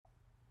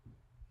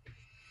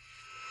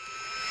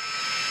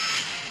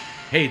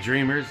Hey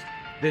dreamers,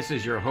 this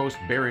is your host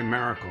Barry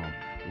Maracle.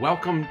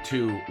 Welcome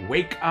to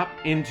Wake Up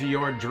Into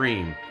Your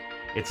Dream.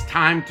 It's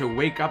time to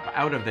wake up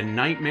out of the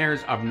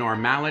nightmares of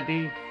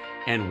normality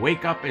and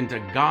wake up into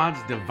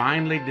God's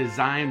divinely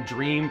designed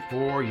dream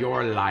for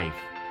your life.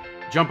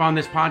 Jump on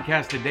this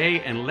podcast today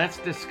and let's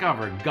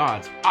discover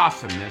God's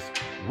awesomeness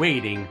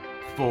waiting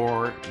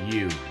for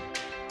you.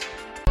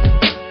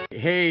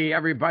 Hey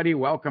everybody,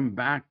 welcome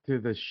back to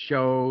the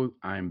show.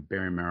 I'm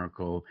Barry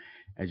Maracle.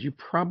 As you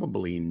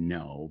probably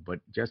know, but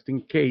just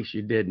in case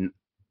you didn't,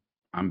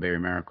 I'm Barry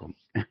Maracle.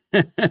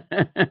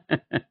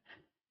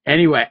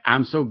 Anyway,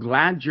 I'm so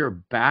glad you're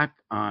back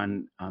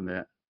on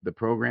the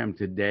program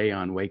today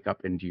on Wake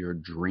Up Into Your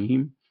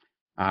Dream.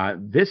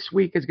 This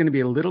week is going to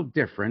be a little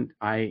different.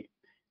 I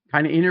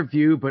kind of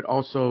interview, but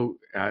also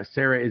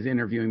Sarah is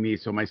interviewing me.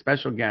 So my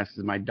special guest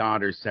is my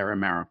daughter, Sarah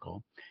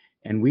Maracle.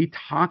 And we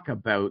talk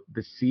about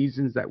the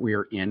seasons that we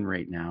are in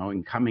right now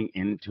and coming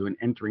into and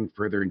entering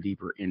further and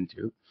deeper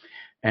into,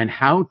 and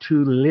how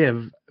to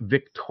live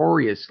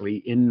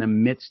victoriously in the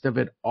midst of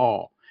it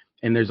all.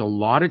 And there's a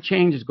lot of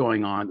changes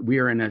going on. We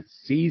are in a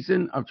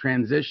season of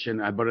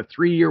transition, about a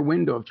 3-year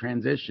window of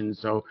transition.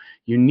 So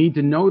you need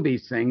to know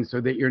these things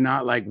so that you're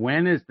not like,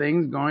 when is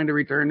things going to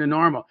return to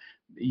normal?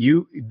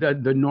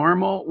 The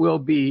normal will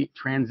be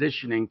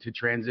transitioning to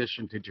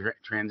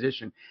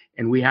transition,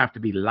 and we have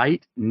to be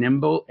light,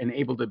 nimble, and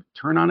able to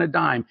turn on a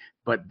dime.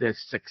 But the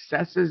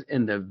successes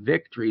and the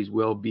victories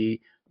will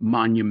be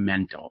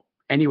monumental.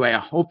 Anyway, I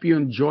hope you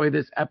enjoy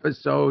this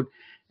episode.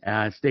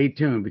 Stay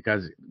tuned,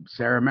 because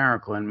Sarah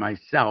Maracle and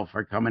myself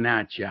are coming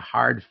at you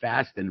hard,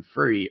 fast, and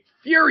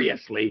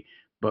furiously,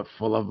 but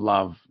full of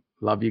love.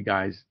 Love you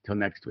guys. Till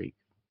next week.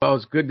 Well,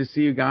 it's good to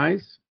see you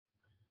guys.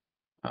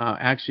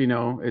 Actually,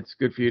 no, it's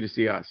good for you to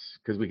see us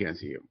because we can't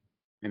see you.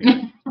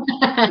 Anyway.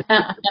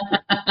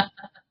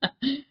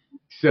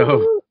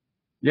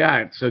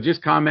 So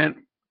just comment,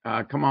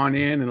 come on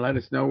in and let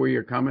us know where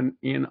you're coming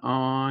in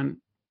on,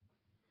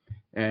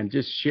 and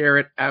just share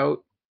it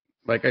out.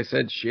 Like I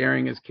said,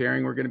 sharing is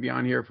caring. We're going to be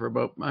on here for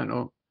about,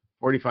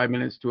 45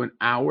 minutes to an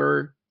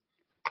hour.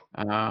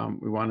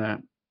 We want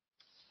to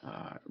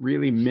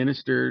really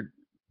minister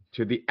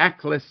to the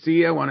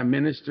ecclesia, want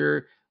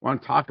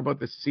to talk about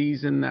the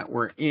season that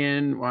we're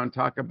in, want to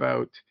talk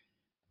about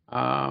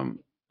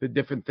the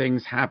different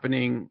things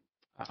happening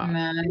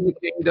in the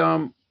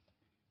kingdom,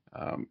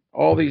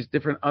 all these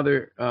different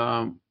other,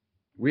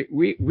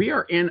 we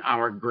are in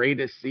our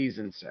greatest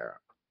season, Sarah,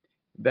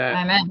 that,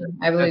 Amen.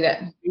 I believe it.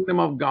 The kingdom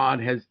of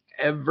God has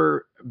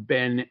ever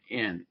been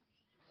in.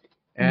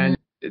 And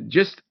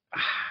just,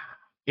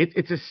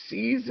 it's a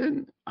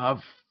season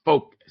of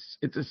focus.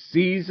 It's a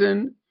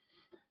season,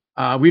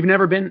 we've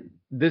never been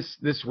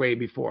this way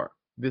before.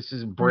 This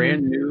is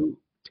brand new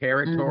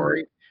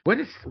territory. What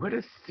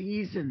a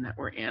season that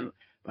we're in.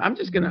 I'm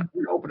just going to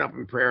open up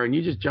in prayer, and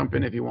you just jump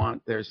in if you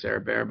want there, Sarah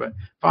Bear. But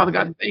Father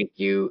God, thank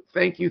you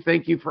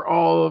for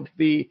all of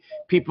the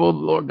people,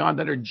 Lord God,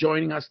 that are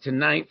joining us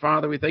tonight.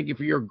 Father, we thank you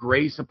for your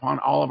grace upon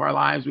all of our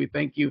lives. We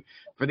thank you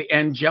for the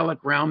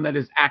angelic realm that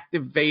is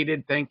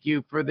activated. Thank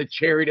you for the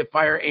chariot of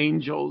fire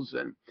angels.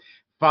 And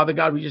Father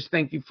God, we just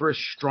thank you for a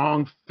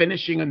strong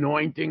finishing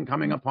anointing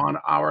coming upon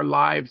our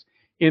lives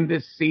in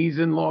this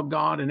season, Lord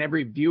God. And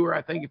every viewer,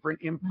 I thank you for an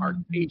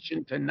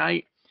impartation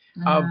tonight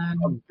of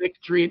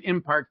victory, and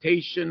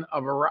impartation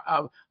of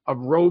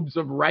robes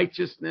of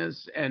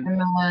righteousness, and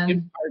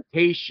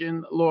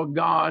impartation, Lord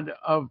God,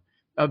 of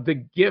the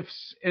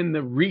gifts and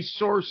the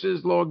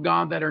resources, Lord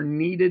God, that are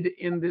needed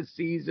in this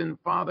season.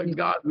 Father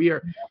God, we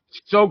are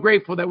so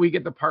grateful that we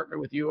get to partner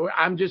with you.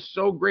 I'm just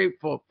so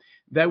grateful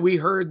that we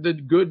heard the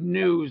good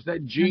news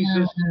that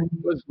Jesus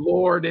was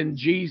Lord and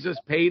Jesus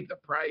paid the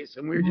price.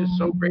 And we're just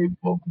so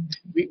grateful.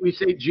 We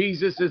say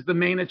Jesus is the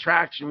main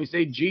attraction. We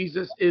say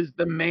Jesus is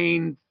the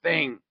main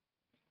thing.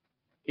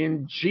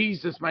 In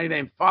Jesus' mighty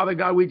name. Father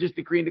God, we just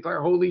decree and declare,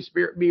 Holy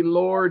Spirit, be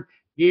Lord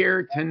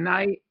here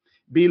tonight.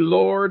 Be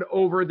Lord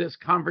over this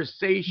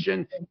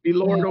conversation. Be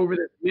Lord over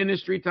this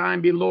ministry time.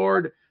 Be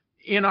Lord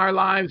in our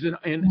lives, and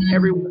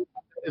everyone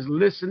that is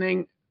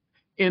listening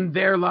in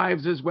their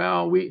lives as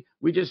well. We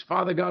just,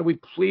 Father God, we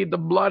plead the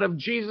blood of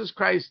Jesus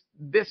Christ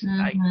this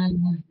night.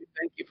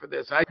 Thank you for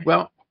this. I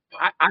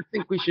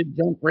think we should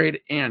jump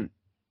right in.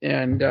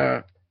 And,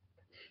 on,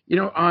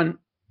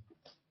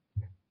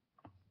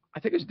 I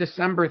think it was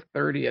December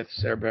 30th,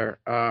 Sarah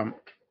Bear,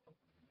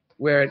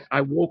 where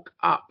I woke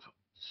up,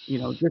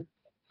 just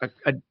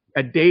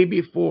a day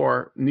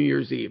before New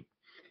Year's Eve.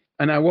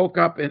 And I woke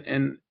up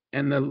and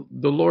the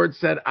Lord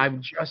said, I've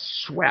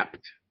just swept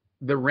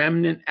the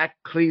remnant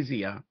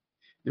ecclesia,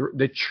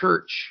 the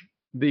church,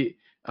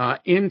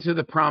 into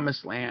the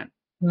promised land.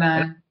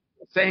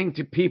 Saying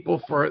to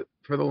people for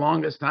the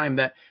longest time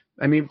that,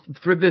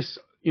 for this,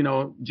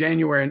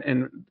 January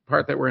and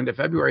part that we're into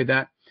February,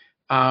 that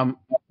a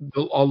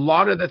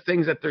lot of the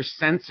things that they're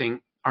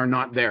sensing are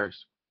not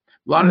theirs.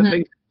 A lot of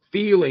things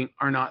feeling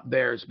are not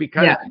theirs,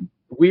 because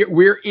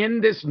we're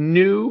in this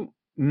new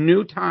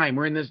time.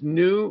 We're in this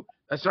new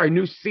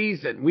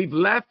season. We've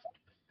left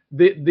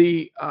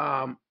the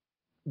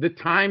the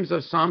times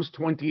of Psalms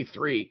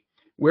 23,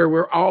 where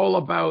we're all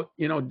about,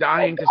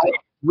 dying to self.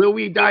 Will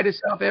we die to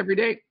self every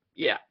day?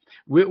 Yeah.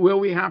 Will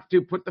we have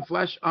to put the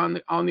flesh on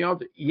the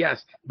altar?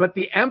 Yes. But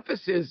the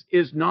emphasis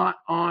is not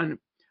on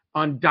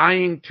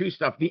dying to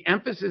stuff. The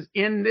emphasis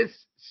in this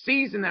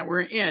season that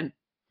we're in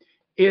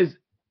is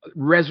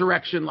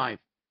resurrection life.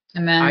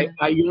 Amen.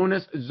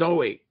 Ionis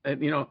Zoe.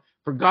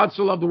 For God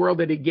so loved the world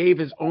that he gave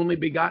his only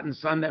begotten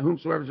Son, that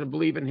whomsoever should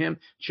believe in him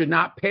should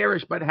not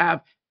perish but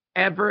have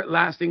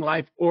everlasting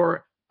life,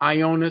 or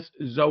Ionis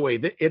Zoe.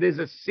 It is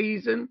a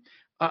season,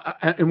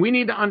 and we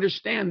need to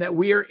understand that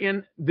we are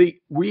in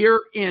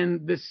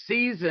the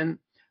season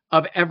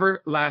of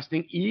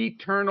everlasting,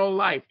 eternal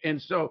life.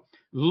 And so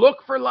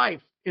look for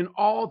life in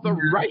all the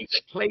right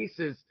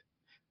places.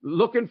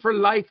 Looking for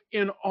life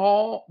in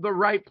all the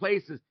right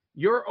places.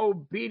 Your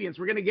obedience.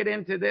 We're going to get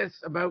into this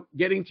about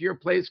getting to your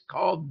place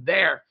called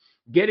there.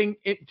 Getting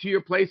into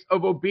your place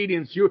of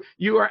obedience.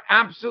 You are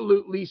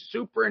absolutely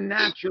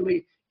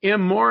supernaturally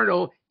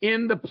immortal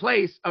in the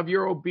place of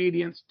your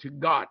obedience to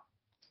God.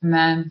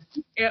 Amen.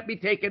 You can't be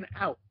taken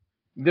out.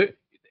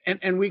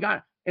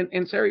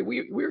 And Sarah,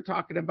 we were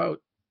talking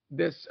about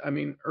this,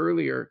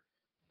 earlier,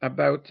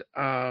 about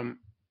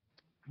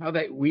how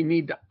that we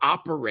need to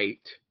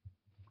operate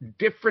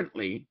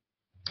differently.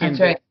 That's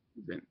right.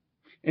 Season.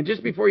 And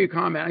just before you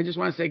comment, I just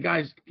want to say,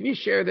 guys, can you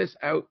share this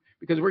out?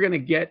 Because we're going to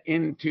get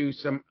into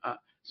some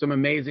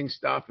amazing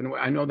stuff, and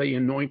I know the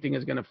anointing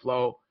is going to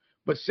flow.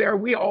 But Sarah,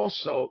 we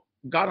also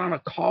got on a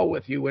call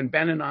with you when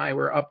Ben and I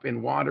were up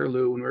in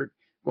Waterloo, and we're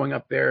going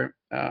up there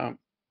for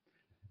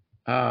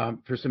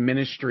some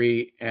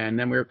ministry, and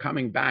then we were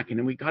coming back, and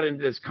then we got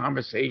into this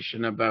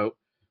conversation about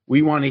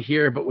we want to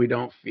hear, but we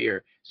don't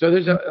fear. So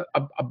there's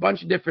a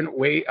bunch of different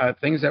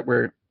things that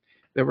we're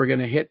going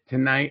to hit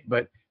tonight.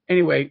 But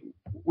anyway,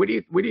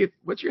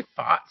 what's your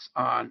thoughts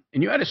on?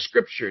 And you had a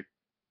scripture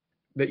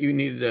that you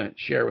needed to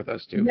share with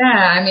us too. Yeah,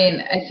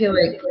 I feel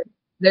like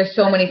there's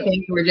so many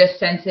things we're just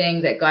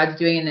sensing that God's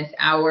doing in this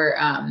hour.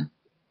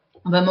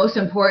 But most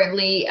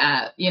importantly,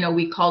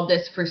 we called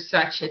this for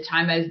such a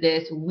time as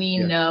this. We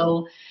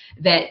know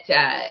that,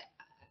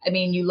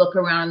 you look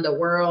around the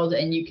world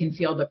and you can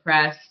feel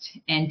depressed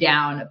and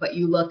down, but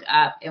you look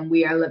up and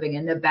we are living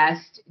in the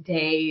best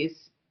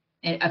days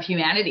of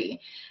humanity.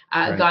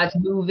 Right. God's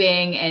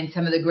moving in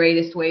some of the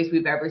greatest ways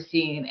we've ever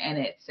seen. And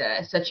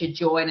it's such a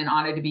joy and an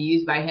honor to be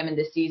used by him in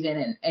this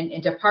season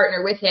and to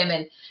partner with him.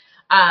 And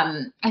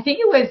I think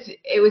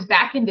it was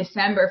back in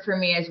December for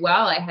me as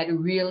well. I had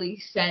really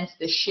sensed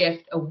the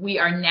shift of we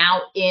are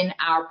now in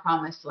our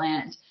promised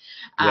land.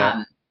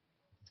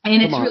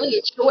 And it's really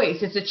a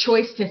choice. It's a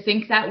choice to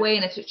think that way,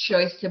 and it's a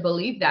choice to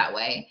believe that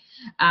way.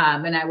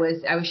 And I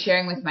was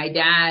sharing with my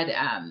dad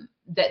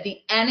that the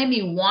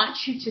enemy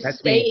wants you to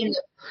stay in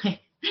the place.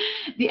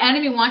 The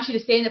enemy wants you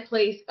to stay in the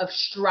place of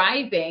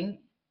striving,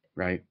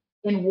 right,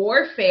 in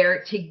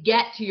warfare to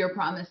get to your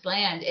promised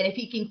land. And if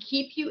he can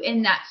keep you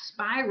in that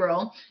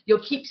spiral,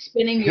 you'll keep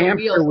spinning your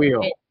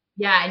wheels.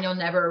 And you'll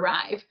never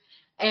arrive.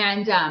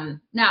 And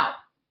now,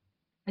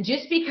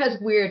 just because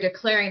we're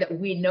declaring that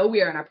we know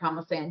we are in our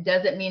promised land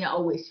doesn't mean it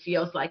always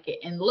feels like it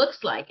and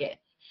looks like it.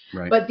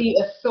 Right. But the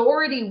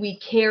authority we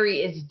carry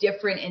is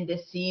different in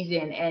this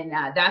season. And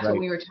that's what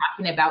we were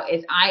talking about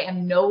is I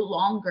am no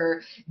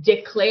longer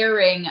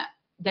declaring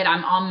that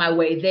I'm on my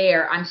way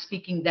there. I'm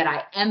speaking that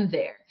I am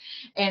there.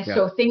 And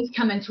so things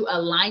come into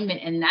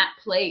alignment in that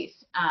place.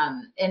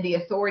 And the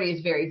authority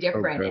is very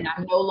different. Okay. And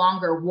I'm no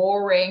longer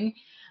warring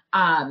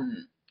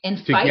and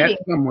to fighting. Get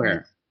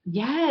somewhere.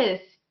 Yes.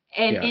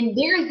 And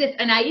there's this,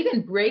 and I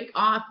even break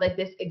off like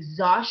this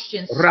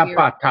exhaustion spirit.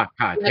 Like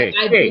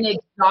I've been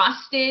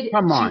exhausted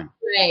to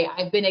pray.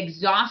 I've been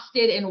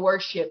exhausted in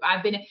worship.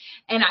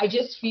 And I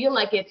just feel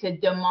like it's a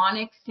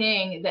demonic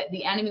thing that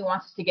the enemy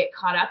wants us to get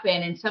caught up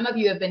in. And some of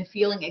you have been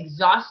feeling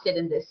exhausted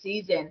in this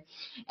season.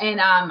 And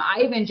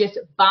I even just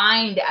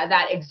bind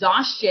that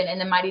exhaustion in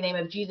the mighty name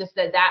of Jesus,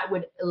 that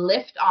would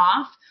lift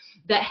off.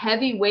 That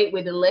heavy weight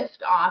would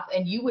lift off,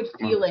 and you would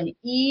feel an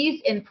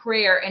ease in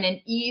prayer and an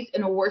ease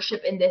in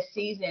worship in this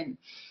season.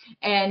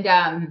 And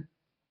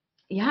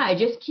I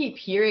just keep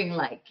hearing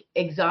like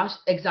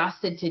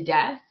exhausted to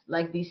death,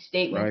 like these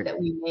statements that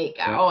we make.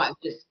 Yeah. Oh, I've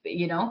just,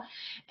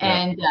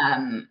 and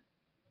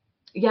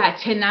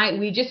tonight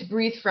we just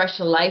breathe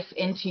fresh life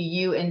into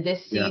you in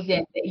this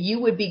season, that you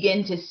would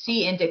begin to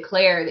see and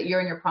declare that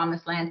you're in your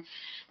promised land.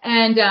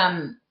 And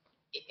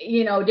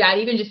Dad,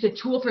 even just a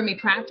tool for me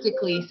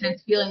practically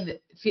since feeling the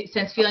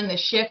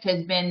shift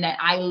has been that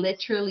I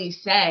literally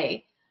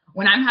say,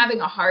 when I'm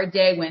having a hard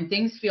day, when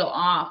things feel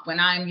off,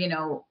 when I'm,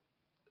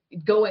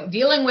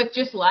 dealing with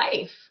just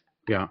life,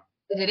 as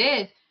it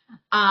is,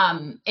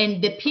 and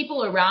the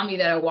people around me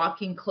that are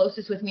walking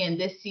closest with me in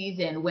this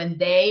season, when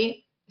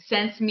they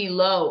sense me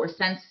low or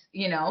sense,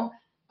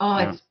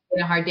 it's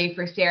been a hard day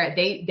for Sarah,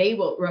 they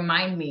will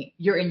remind me,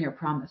 you're in your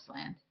promised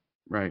land.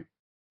 Right.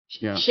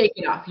 Shake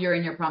it off. You're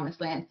in your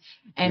promised land.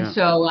 And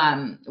so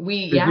There's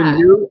a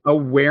new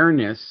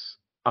awareness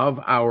of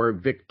our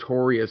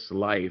victorious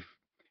life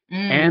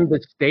and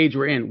the stage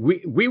we're in.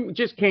 We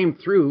just came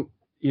through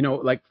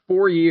like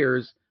 4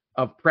 years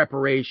of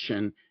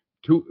preparation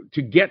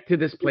to get to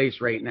this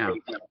place right now.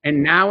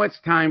 And now it's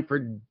time for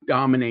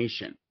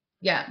domination.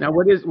 Yeah. Now,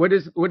 what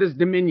does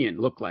dominion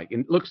look like?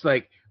 It looks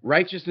like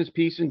righteousness,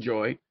 peace, and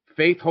joy,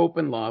 faith, hope,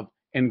 and love,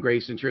 and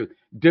grace and truth.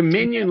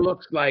 Dominion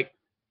looks like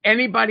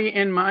anybody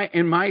in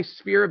my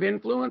sphere of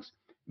influence,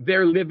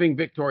 they're living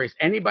victorious.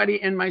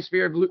 Anybody in my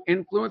sphere of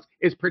influence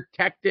is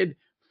protected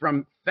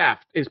from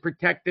theft, is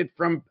protected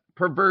from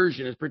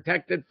perversion, is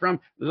protected from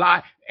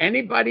lie.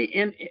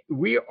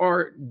 We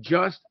are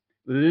just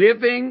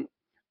living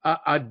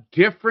a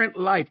different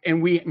life,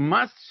 and we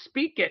must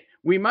speak it.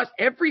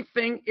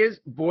 Everything is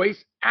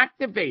voice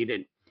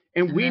activated,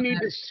 and we need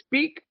to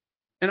speak.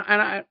 And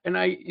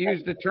I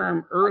used the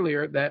term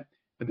earlier that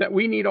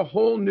we need a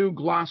whole new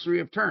glossary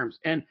of terms.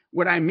 And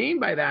what I mean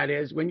by that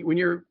is when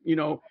you're,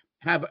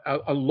 have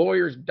a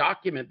lawyer's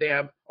document, they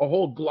have a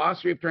whole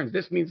glossary of terms.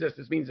 This means this,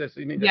 this means this,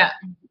 this means that.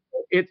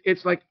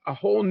 It's like a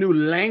whole new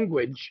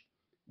language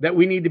that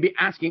we need to be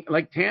asking.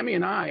 Like Tammy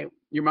and I,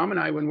 your mom and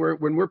I, when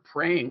we're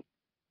praying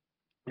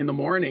in the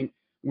morning,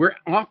 we're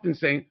often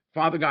saying,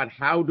 Father God,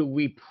 how do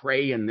we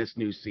pray in this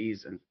new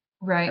season?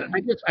 Right. And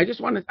I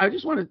just want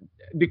to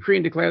decree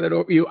and declare that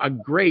over you, a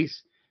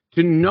grace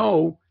to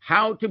know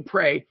how to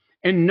pray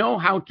and know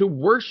how to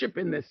worship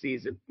in this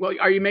season. Well,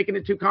 are you making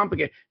it too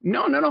complicated?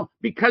 No.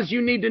 Because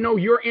you need to know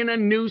you're in a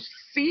new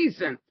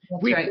season.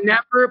 We've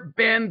never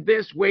been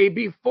this way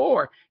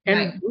before.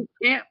 And we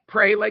can't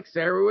pray like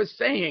Sarah was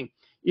saying,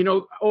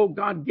 oh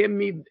God, give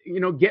me,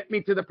 get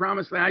me to the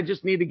promised land. I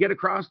just need to get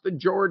across the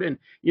Jordan.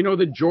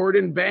 The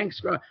Jordan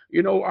banks,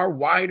 are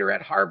wider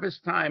at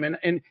harvest time.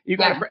 And you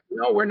got to pray.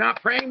 No, we're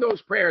not praying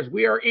those prayers.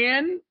 We are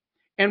in.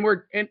 And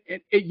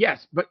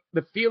yes, but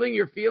the feeling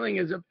you're feeling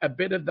is a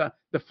bit of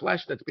the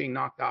flesh that's being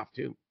knocked off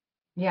too.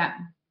 Yeah.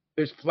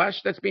 There's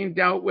flesh that's being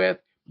dealt with.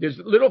 There's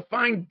little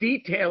fine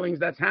detailings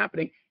that's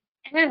happening.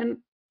 And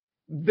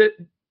the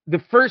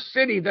first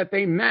city that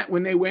they met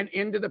when they went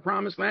into the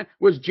promised land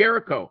was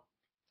Jericho.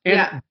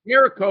 And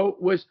Jericho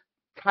was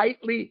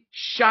tightly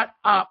shut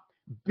up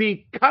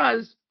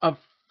because of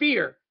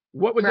fear.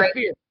 What was the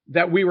fear?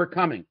 That we were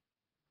coming.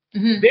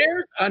 Mm-hmm.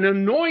 There's an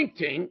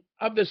anointing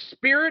of the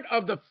spirit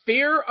of the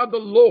fear of the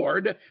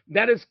Lord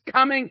that is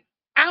coming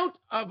out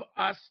of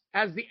us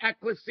as the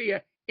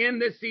ecclesia in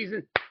this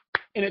season,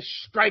 and it's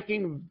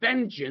striking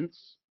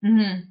vengeance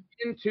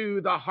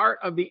into the heart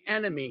of the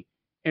enemy.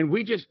 And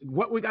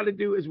what we got to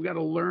do is we got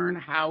to learn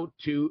how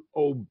to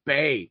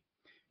obey.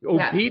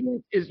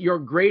 Obedience is your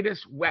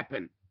greatest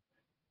weapon.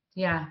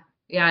 Yeah,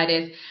 it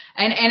is.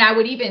 And I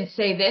would even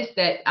say this,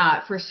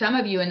 that for some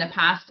of you in the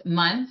past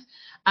month,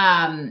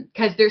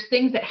 because there's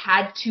things that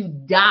had to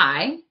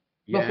die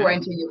before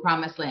entering your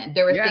promised land.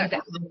 There were things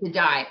that had to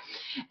die.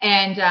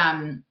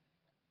 And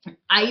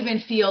I even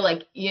feel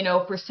like,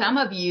 for some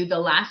of you, the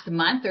last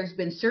month, there's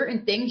been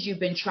certain things you've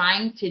been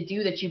trying to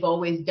do that you've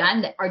always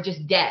done that are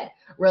just dead.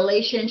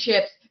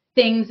 Relationships,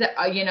 things that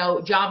are,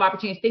 job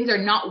opportunities, things are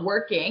not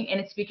working. And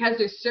it's because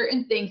there's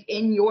certain things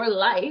in your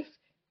life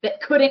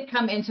that couldn't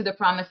come into the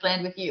promised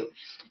land with you.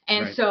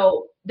 And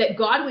so that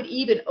God would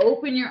even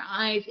open your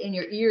eyes and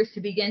your ears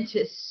to begin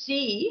to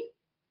see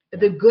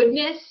the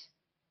goodness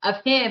of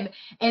him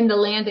in the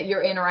land that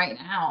you're in right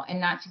now,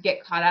 and not to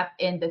get caught up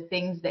in the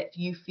things that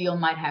you feel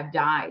might have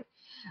died,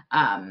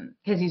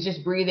 because he's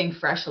just breathing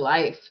fresh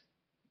life.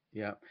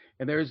 Yeah.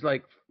 And there's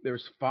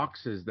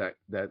foxes that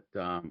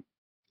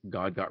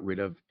God got rid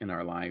of in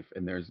our life,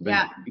 and there's been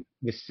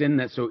the sin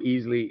that so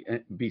easily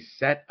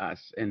beset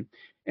us, and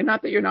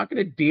not that you're not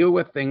going to deal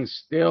with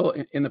things still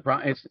in the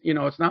process.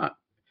 It's not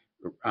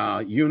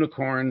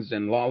unicorns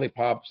and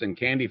lollipops and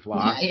candy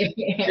floss.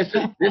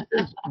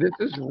 This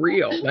is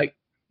real.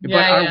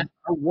 Our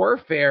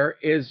warfare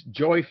is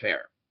joy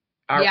fare.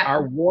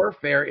 Our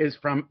warfare is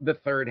from the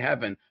third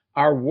heaven.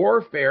 Our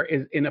warfare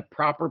is in a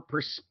proper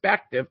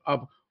perspective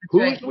of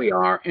whose we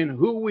are and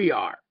who we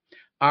are.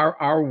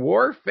 Our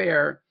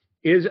warfare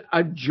is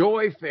a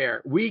joy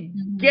fare. We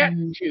get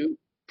to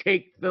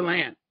take the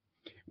land.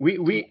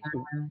 We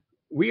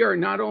are,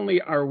 not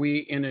only are we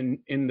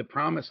in the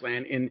promised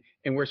land,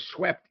 and we're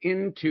swept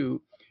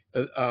into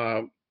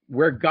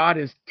where God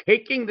is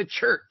taking the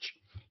church.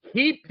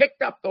 He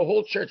picked up the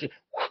whole church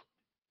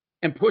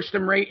and pushed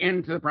them right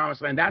into the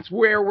promised land. That's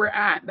where we're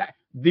at.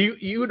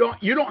 You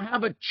don't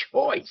have a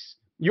choice.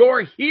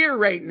 You're here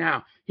right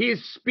now. He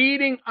is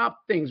speeding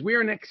up things. We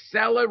are an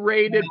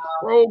accelerated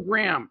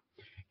program.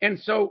 And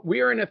so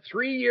we are in a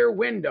 3-year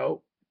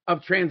window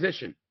of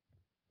transition.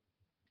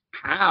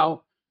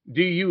 How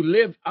do you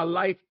live a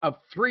life of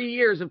 3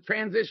 years of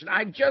transition?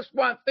 I just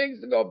want things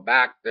to go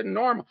back to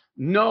normal.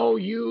 No,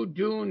 you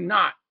do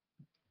not.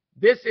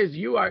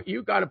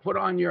 You got to put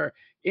on your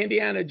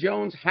Indiana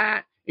Jones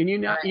hat, and you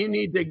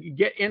need to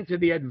get into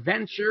the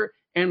adventure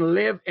and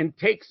live and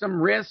take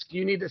some risk.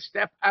 You need to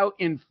step out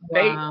in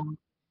faith,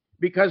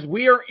 because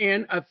we are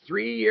in a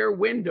 3-year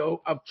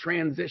window of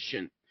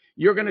transition.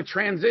 You're going to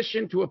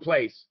transition to a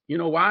place. You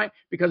know why?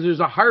 Because there's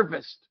a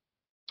harvest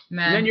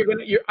And then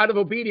you're out of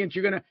obedience,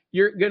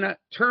 you're gonna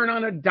turn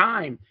on a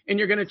dime, and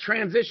you're gonna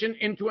transition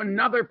into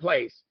another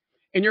place.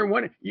 And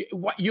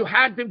you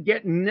had to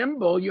get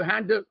nimble, you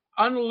had to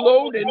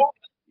unload it.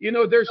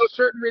 There's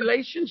certain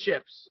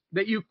relationships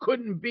that you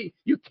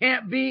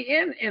can't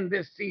be in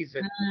this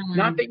season.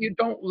 Not that you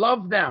don't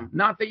love them,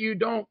 not that you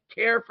don't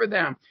care for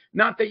them,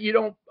 not that you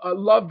don't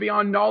love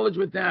beyond knowledge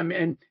with them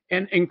and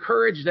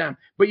encourage them,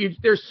 but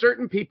there's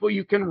certain people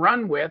you can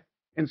run with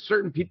and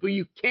certain people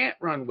you can't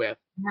run with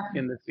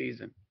in the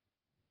season.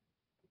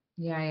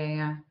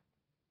 Yeah.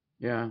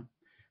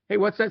 Hey,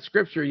 what's that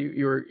scripture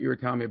you were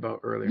telling me about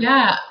earlier?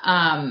 Yeah.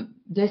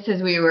 Just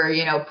as we were,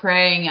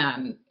 praying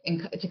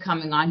to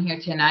coming on here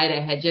tonight,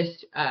 I had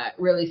just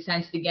really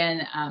sensed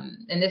again,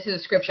 and this is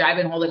a scripture I've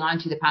been holding on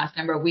to the past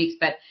number of weeks,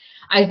 but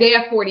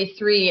Isaiah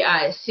 43,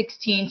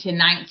 16 to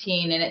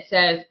 19, and it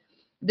says,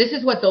 "This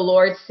is what the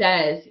Lord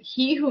says,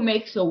 He who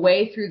makes a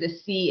way through the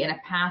sea and a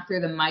path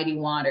through the mighty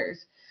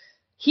waters.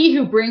 He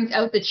who brings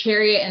out the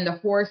chariot and the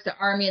horse, the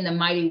army and the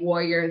mighty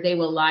warrior, they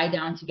will lie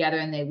down together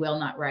and they will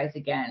not rise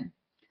again.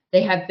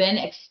 They have been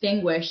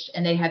extinguished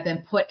and they have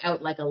been put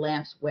out like a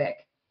lamp's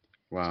wick."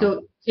 Wow.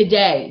 So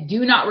today,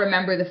 do not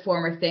remember the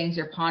former things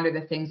or ponder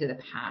the things of the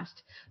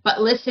past, but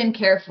listen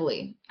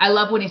carefully. I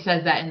love when he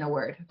says that in the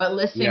word, but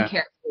listen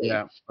carefully.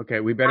 Yeah.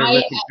 Okay. We better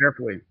listen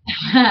carefully.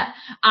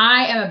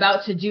 I am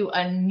about to do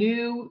a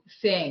new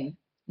thing.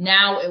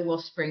 Now it will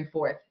spring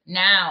forth.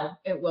 Now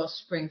it will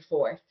spring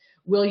forth.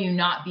 Will you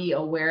not be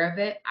aware of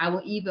it? I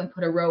will even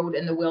put a road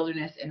in the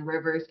wilderness and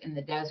rivers in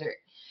the desert.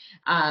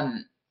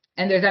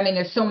 And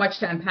there's so much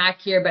to unpack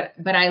here,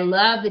 but I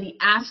love that he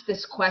asked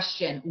this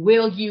question,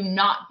 will you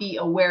not be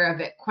aware of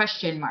it?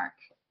 Question mark.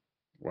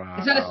 Wow.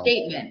 It's not a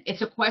statement.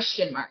 It's a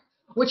question mark,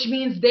 which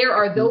means there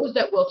are those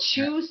that will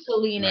choose to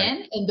lean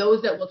in and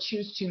those that will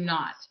choose to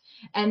not.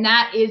 And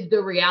that is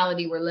the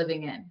reality we're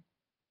living in.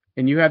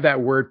 And you have that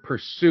word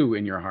pursue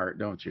in your heart,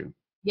 don't you?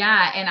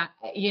 Yeah. And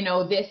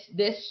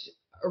this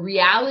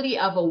reality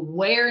of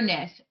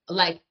awareness,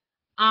 like,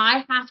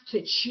 I have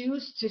to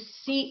choose to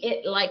see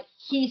it like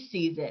he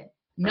sees it,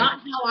 not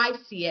how I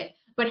see it,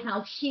 but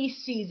how he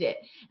sees it.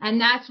 And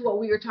that's what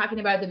we were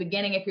talking about at the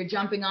beginning. If you're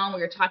jumping on,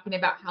 we were talking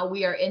about how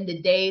we are in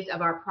the days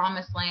of our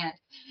promised land.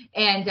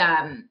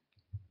 And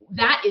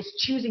that is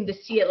choosing to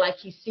see it like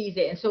he sees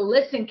it. And so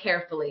listen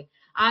carefully.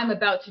 I'm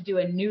about to do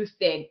a new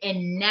thing,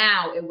 and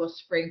now it will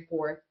spring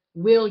forth.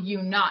 Will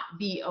you not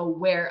be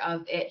aware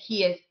of it?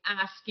 He is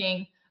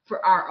asking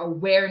for our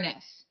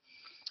awareness.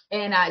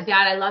 And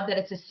Dad, I love that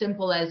it's as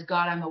simple as,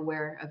 God, I'm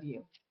aware of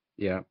you.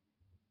 Yeah.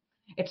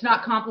 It's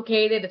not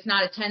complicated. It's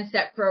not a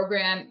 10-step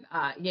program.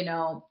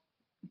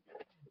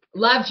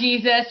 Love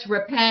Jesus,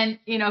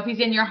 repent, if he's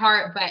in your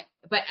heart,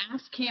 but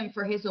ask him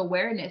for his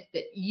awareness,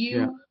 that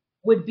you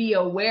would be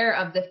aware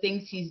of the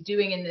things he's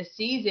doing in this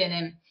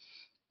season.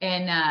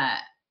 And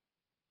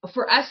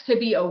for us to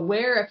be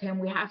aware of him,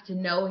 we have to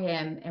know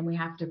him and we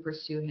have to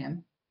pursue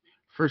him.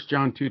 1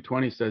 John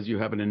 2:20 says you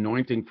have an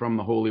anointing from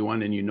the Holy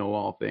One and you know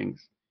all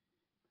things.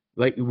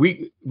 Like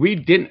we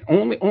didn't,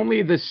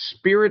 only the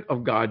Spirit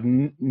of God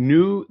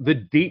knew the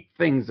deep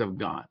things of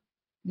God.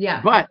 Yeah.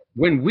 But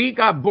when we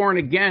got born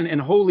again and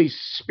Holy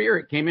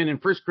Spirit came in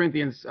 1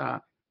 Corinthians,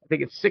 I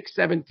think it's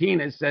 6:17,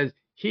 it says,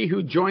 he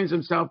who joins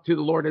himself to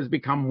the Lord has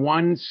become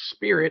one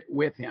spirit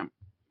with him.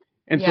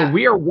 And so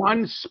we are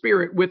one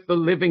spirit with the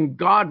living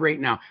God right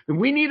now. And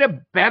we need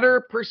a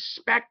better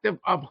perspective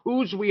of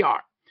whose we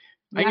are.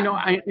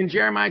 Yeah. In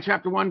Jeremiah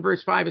chapter 1,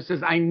 verse 5, it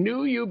says, I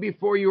knew you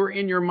before you were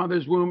in your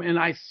mother's womb, and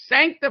I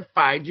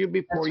sanctified you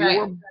before you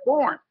were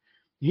born.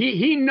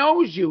 He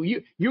knows you.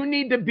 You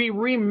need to be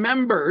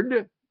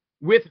remembered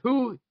with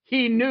who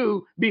he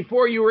knew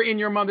before you were in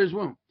your mother's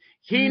womb.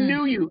 He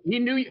knew you. He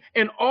knew you.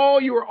 And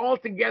you were all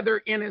together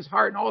in his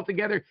heart and all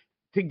together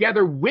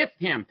with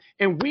him.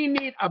 And we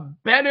need a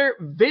better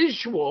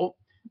visual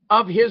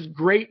of his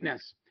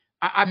greatness.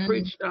 I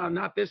preached,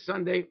 not this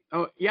Sunday.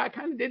 Oh, yeah, I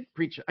kind of did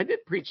preach. I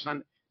did preach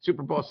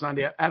Super Bowl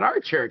Sunday at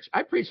our church.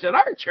 I preached at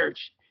our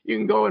church. You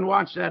can go and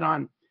watch that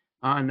on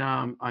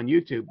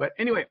YouTube. But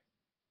anyway,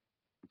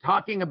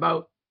 talking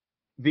about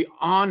the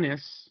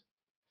honest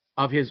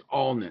of his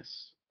allness.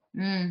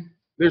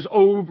 There's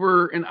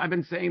and I've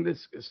been saying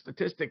this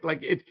statistic, like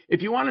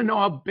if you want to know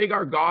how big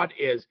our God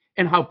is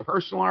and how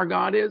personal our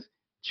God is,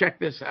 check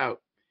this out.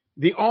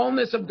 The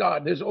allness of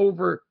God, there's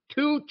over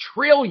 2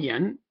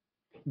 trillion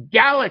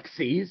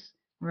galaxies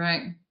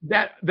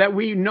that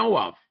we know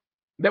of.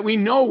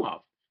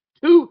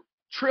 2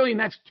 trillion,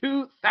 that's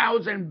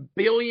 2,000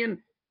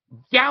 billion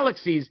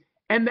galaxies.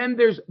 And then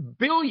there's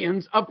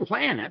billions of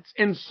planets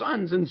and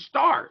suns and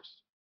stars.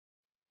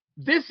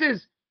 That's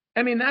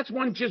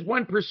just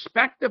one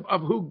perspective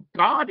of who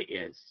God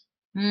is.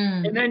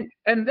 And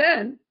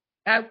then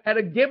at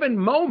a given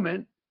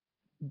moment,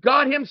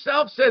 God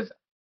himself says,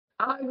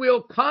 I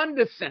will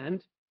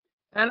condescend,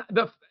 and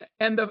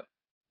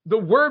the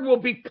word will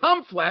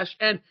become flesh,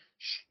 and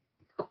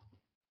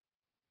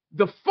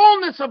the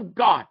fullness of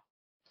God,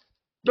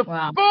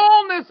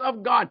 fullness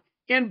of God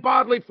in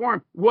bodily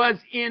form was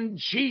in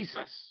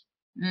Jesus.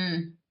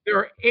 There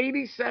are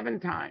 87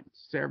 times,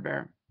 Sarah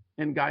Bear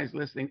and guys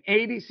listening,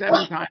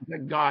 87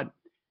 times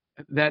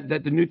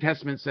that the New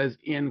Testament says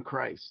in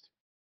Christ.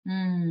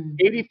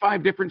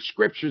 85 different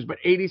scriptures, but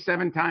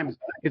 87 times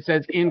it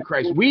says in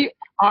Christ. We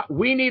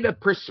need a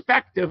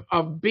perspective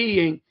of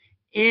being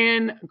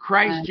in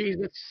Christ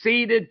Jesus,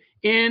 seated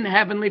in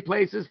heavenly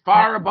places,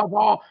 far above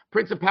all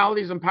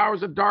principalities and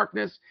powers of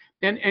darkness.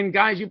 And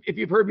guys, if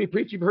you've heard me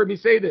preach, you've heard me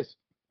say this.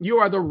 You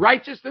are the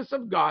righteousness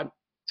of God.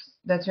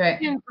 That's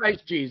right. In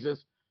Christ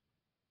Jesus.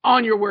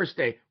 On your worst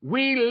day,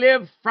 we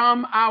live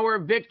from our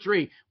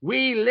victory.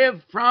 We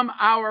live from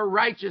our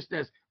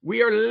righteousness.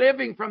 We are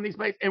living from these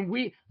places, and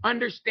we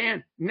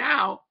understand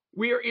now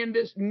we are in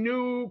this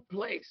new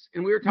place.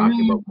 And we were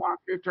talking about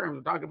cooperative terms.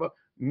 We're talking about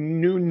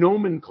new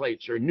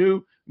nomenclature,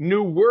 new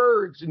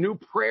words, new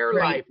prayer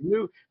life,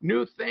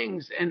 new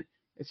things. And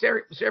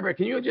Sarah,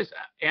 can you just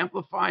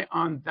amplify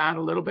on that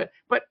a little bit?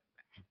 But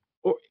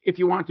or if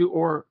you want to,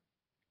 or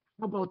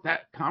how about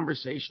that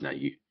conversation that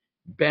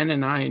Ben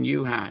and I and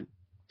you had?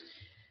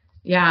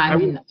 Yeah, I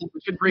mean, we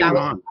should bring him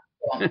on.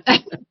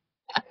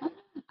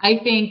 I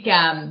think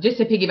just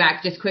to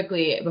piggyback just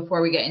quickly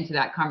before we get into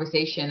that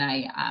conversation,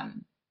 I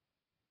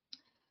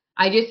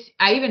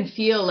even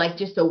feel like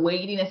just the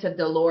weightiness of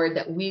the Lord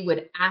that we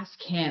would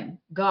ask him,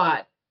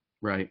 God,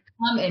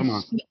 come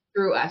and speak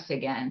through us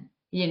again,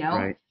 you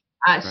know?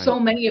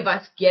 So many of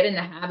us get in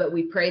the habit,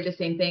 we pray the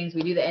same things,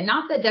 we do that. And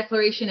not that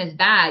declaration is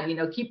bad, you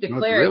know, keep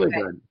declaring. No, it's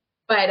really good.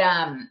 But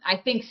I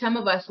think some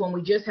of us, when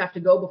we just have to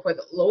go before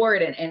the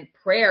Lord and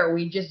prayer,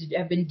 we just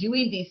have been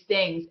doing these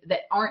things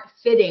that aren't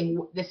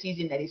fitting the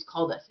season that he's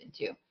called us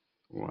into.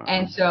 Wow.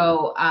 And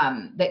so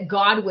that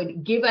God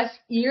would give us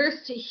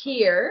ears to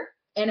hear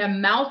and a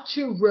mouth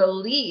to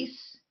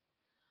release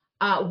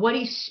what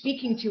he's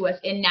speaking to us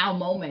in now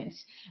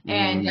moments.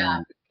 And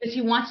because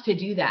he wants to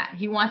do that.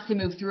 He wants to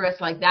move through us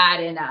like that.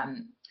 And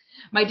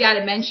my dad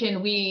had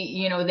mentioned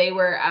they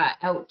were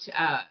out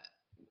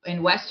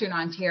in Western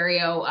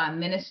Ontario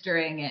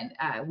ministering, and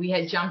we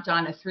had jumped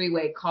on a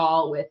 3-way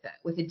call with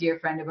a dear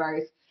friend of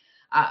ours,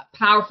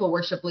 powerful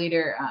worship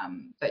leader,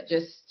 but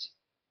just,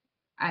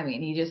 I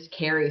mean, he just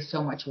carries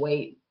so much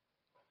weight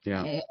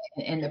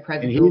in the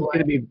presence of the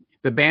Lord.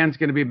 The band's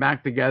going to be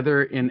back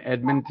together in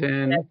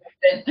Edmonton,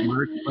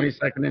 March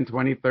 22nd and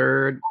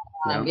 23rd.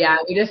 Yeah,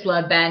 we just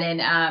love Ben,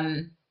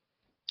 and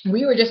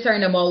we were just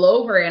starting to mull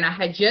over, and I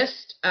had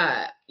just,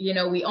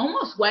 we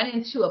almost went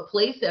into a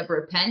place of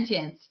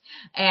repentance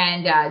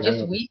and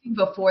just weeping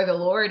before the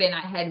Lord. And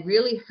I had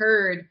really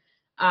heard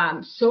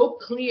so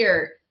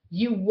clear,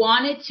 you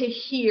wanted to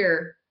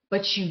hear,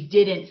 but you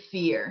didn't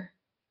fear.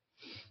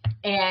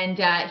 And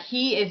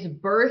he is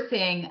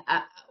birthing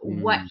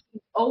what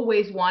he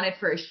always wanted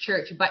for his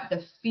church, but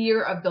the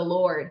fear of the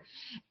Lord.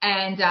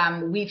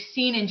 And we've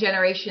seen in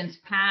generations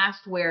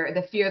past where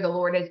the fear of the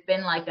Lord has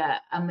been like a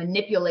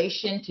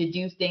manipulation to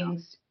do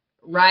things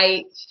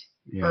right.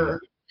 Or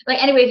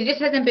anyways, it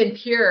just hasn't been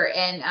pure.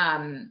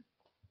 And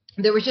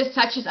there was just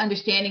such this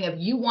understanding of,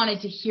 you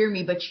wanted to hear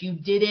me, but you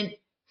didn't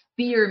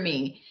fear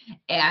me.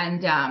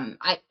 And Dad,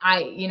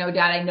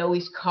 I know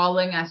he's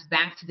calling us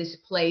back to this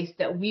place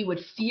that we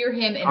would fear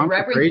him and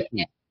reverence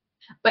him,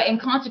 but in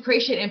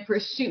consecration and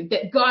pursuit,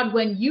 that God,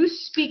 when you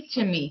speak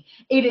to me,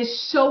 it is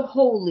so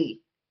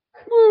holy.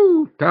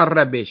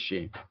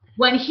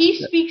 When he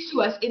speaks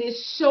to us, it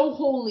is so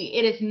holy.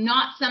 It is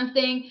not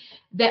something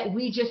that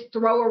we just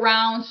throw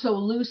around so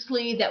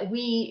loosely that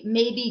we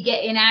maybe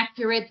get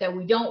inaccurate, that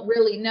we don't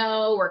really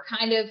know, or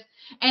kind of.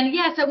 And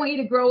yes, I want you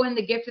to grow in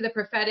the gift of the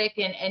prophetic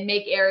and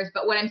make errors.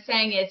 But what I'm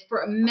saying is,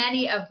 for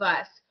many of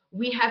us,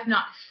 we have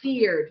not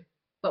feared,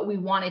 but we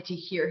wanted to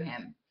hear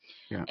him.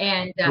 Yeah.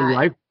 And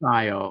the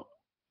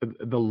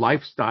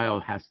lifestyle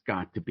has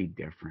got to be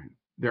different.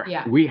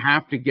 We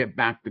have to get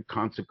back to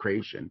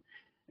consecration.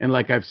 And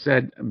like I've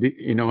said,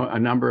 a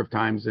number of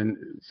times, and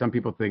some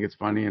people think it's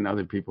funny and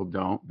other people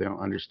don't. They don't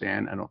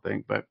understand, I don't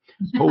think. But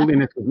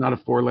holiness is not a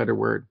 4-letter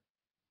word.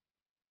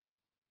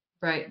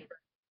 Right.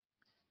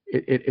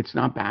 It's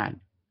not bad.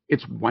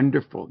 It's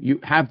wonderful. You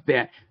have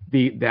that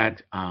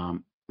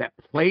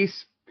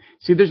place.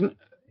 See,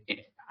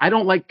 I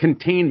don't like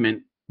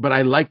containment, but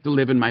I like to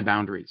live in my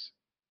boundaries.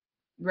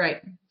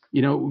 Right.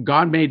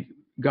 God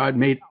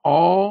made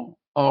all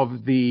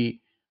of the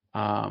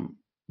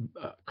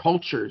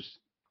cultures,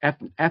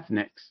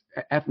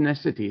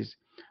 ethnicities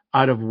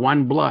out of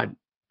one blood,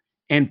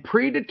 and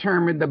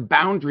predetermined the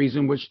boundaries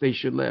in which they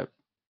should live.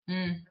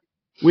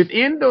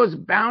 Within those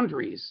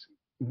boundaries,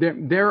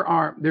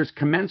 there's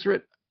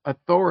commensurate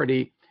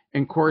authority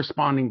and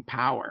corresponding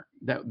power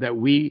that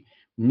we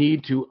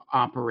need to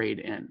operate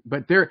in.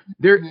 But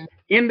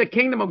in the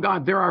kingdom of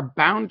God, there are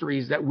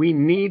boundaries that we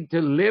need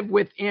to live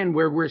within,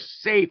 where we're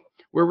safe,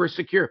 where we're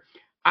secure.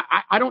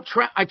 I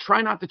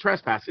try not to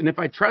trespass, and if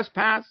I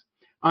trespass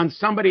on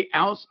somebody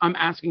else, I'm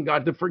asking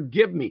God to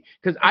forgive me,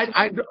 because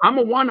I'm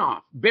a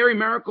one-off. Barry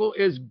Maracle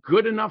is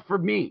good enough for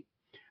me.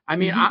 I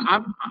mean,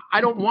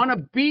 I don't want to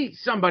be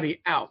somebody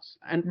else.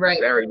 And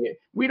Sarah,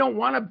 we don't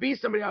want to be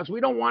somebody else. We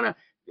don't want to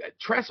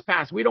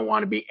trespass. We don't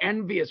want to be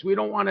envious. We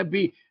don't want to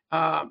be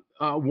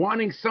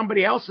wanting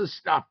somebody else's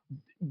stuff.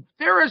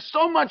 There is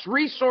so much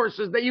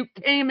resources that you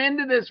came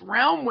into this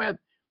realm with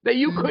that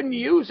you couldn't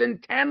use in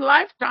 10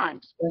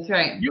 lifetimes. That's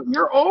right.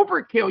 You're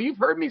overkill. You've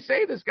heard me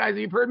say this, guys.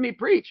 You've heard me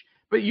preach,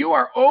 but you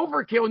are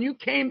overkill, and you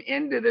came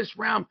into this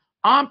realm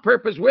on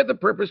purpose, with a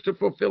purpose, to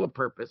fulfill a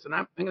purpose. And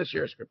I'm going to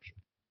share a scripture.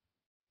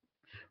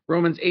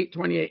 Romans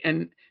 8:28,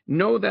 and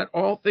know that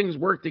all things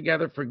work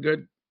together for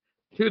good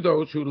to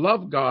those who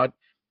love God,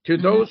 to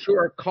those who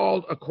are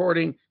called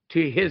according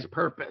to his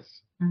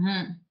purpose.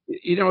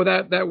 You know,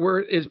 that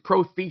word is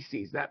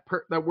prothesis, that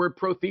word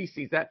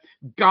prothesis, that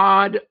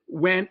God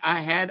went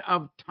ahead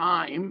of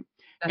time.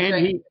 That's and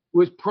right. He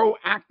was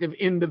proactive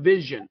in the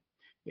vision.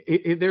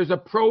 There's a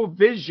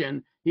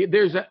provision.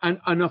 There's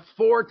an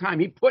aforetime.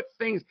 He put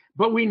things,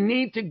 but we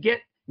need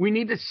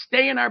to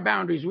stay in our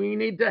boundaries. We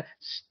need to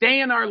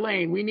stay in our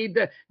lane. We need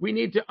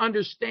to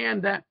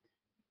understand that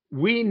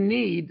we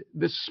need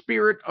the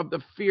spirit of the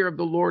fear of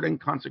the Lord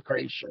and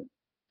consecration.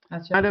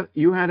 That's right.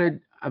 You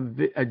had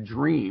a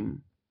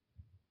dream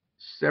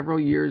several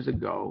years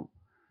ago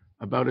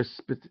about a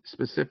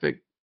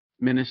specific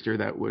minister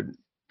that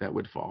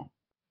would fall.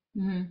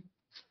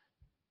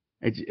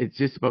 It's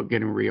just about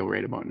getting real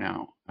right about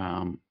now.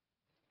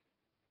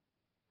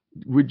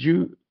 Would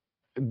you?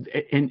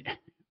 And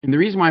the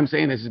reason why I'm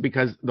saying this is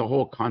because the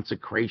whole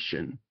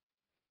consecration,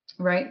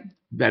 right,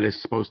 that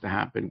is supposed to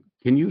happen.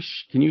 Can you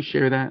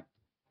share that?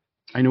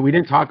 I know we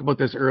didn't talk about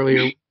this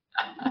earlier.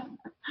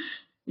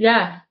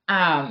 Yeah.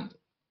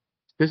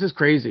 This is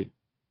crazy.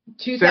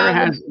 Sarah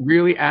has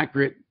really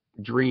accurate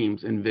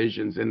dreams and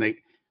visions, and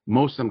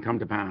most of them come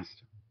to pass.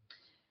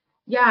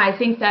 Yeah, I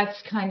think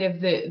that's kind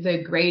of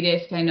the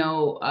greatest. I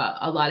know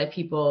a lot of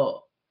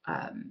people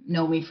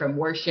know me from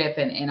worship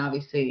and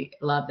obviously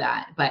love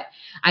that. But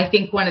I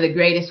think one of the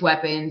greatest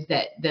weapons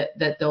that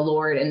the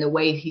Lord and the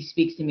way he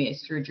speaks to me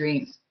is through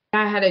dreams.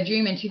 I had a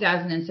dream in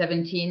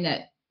 2017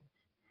 that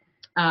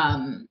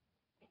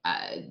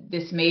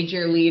this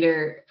major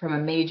leader from a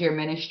major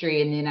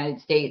ministry in the United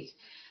States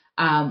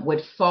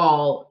would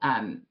fall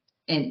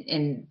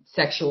in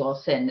sexual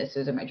sin. This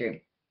was in my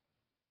dream.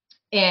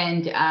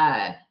 And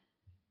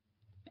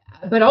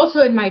but also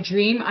in my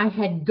dream, I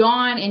had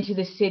gone into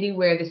the city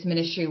where this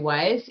ministry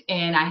was,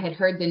 and I had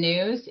heard the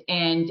news,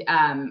 and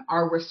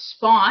our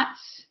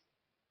response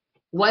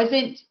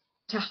wasn't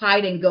to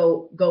hide and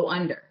go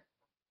under,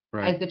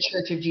 right, as the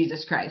Church of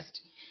Jesus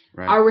Christ.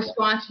 Right. Our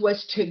response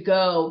was to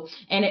go,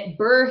 and it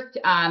birthed,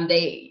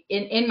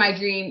 in my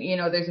dream, you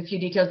know, there's a few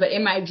details, but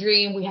in my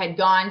dream, we had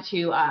gone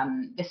to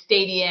the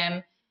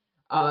stadium,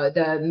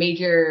 the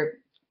major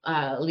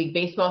league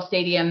baseball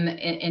stadium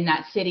in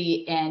that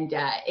city, and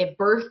it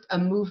birthed a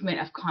movement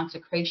of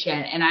consecration.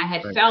 And I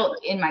had felt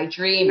in my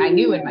dream, I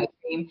knew in my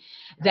dream,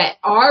 that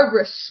our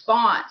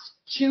response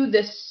to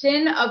the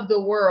sin of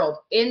the world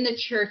in the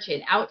church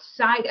and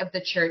outside of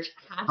the church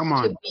has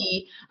to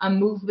be a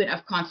movement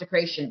of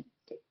consecration.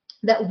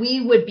 That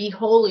we would be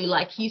holy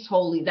like he's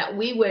holy, that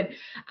we would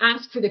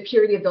ask for the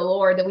purity of the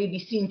Lord, that we'd be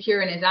seen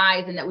pure in his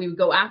eyes, and that we would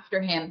go after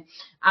him.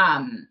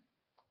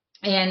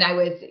 And I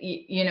was,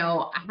 you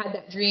know, I had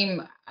that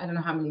dream, I don't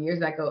know how many years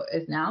that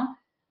is now.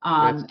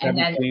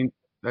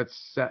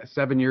 That's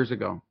 7 years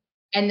ago.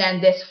 And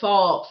then this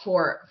fall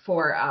for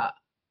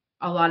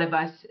a lot of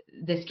us,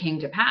 this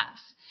came to pass.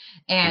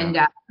 And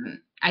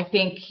I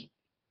think,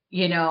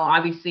 you know,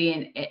 obviously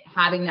in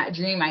having that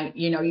dream,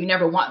 you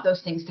never want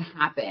those things to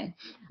happen.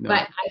 No.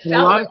 But I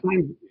felt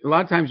a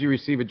lot of times you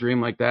receive a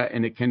dream like that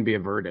and it can be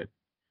averted,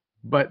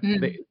 but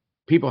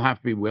people have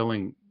to be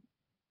willing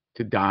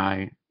to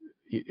die,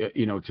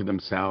 you know, to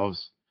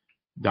themselves,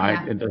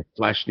 and the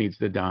flesh needs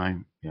to die.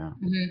 Yeah.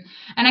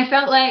 And I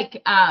felt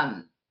like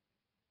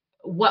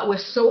what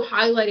was so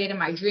highlighted in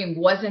my dream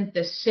wasn't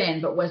the sin,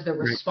 but was the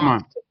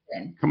response to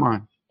sin. Come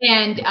on.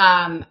 And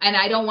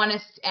I don't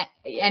want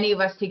any of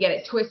us to get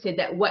it twisted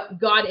that what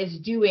God is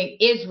doing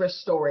is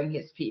restoring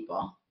his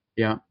people.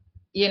 Yeah.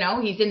 You know,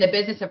 he's in the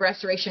business of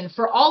restoration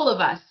for all of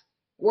us.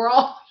 We're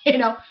all, you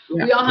know,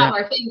 we all have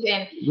our things.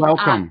 And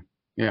welcome.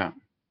 Yeah.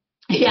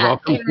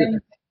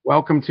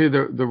 Welcome to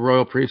the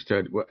royal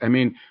priesthood. I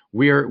mean,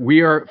 we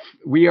are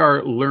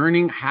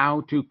learning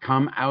how to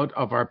come out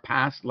of our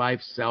past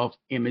life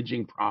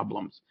self-imaging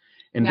problems.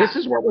 And this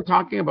is what we're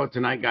talking about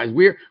tonight, guys.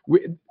 We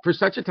for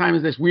such a time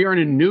as this, we are in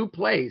a new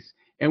place,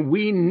 and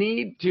we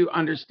need to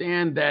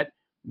understand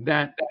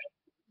that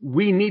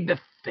we need to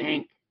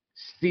think,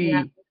 see,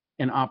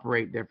 and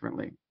operate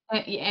differently.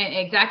 And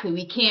exactly.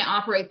 We can't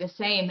operate the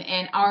same,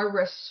 and our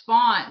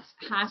response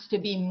has to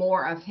be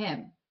more of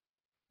him.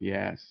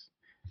 Yes.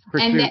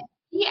 And that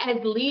we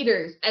as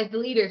leaders,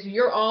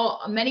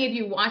 many of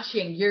you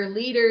watching, you're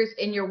leaders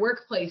in your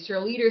workplace, you're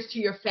leaders to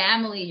your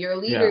family, you're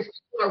leaders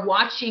who are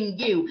watching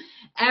you.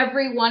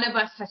 Every one of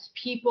us has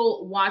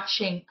people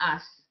watching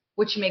us,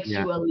 which makes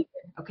you a leader.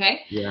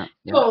 Okay? Yeah.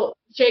 So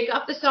shake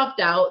off the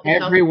self-doubt.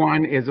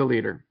 Everyone is a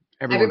leader.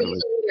 Everybody's a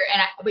leader.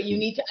 But you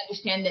need to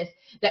understand this,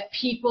 that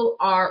people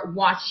are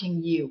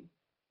watching you.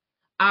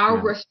 Our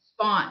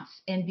response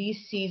in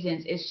these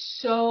seasons is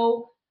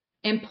so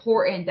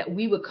important that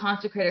we would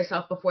consecrate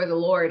ourselves before the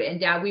Lord. And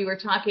Dad, we were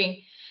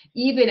talking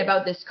even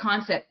about this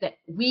concept that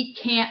we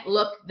can't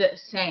look the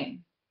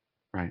same.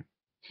 Right.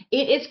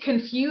 It is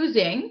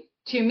confusing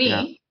to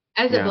me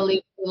as a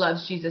believer who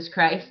loves Jesus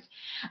Christ,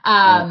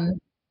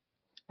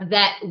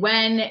 that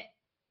when,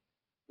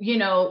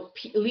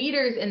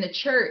 leaders in the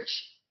church,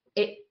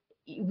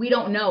 we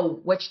don't know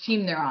which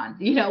team they're on,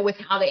 with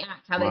how they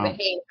act, how they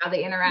behave, how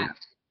they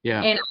interact.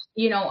 Yeah. And,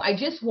 I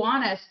just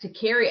want us to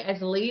carry,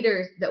 as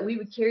leaders, that we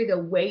would carry the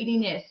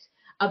weightiness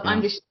of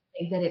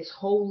understanding that it's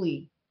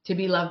holy to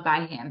be loved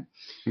by him.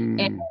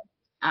 And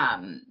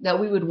that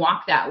we would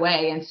walk that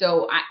way. And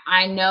so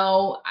I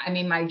know,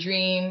 my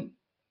dream,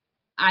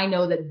 I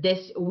know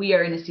that we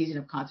are in a season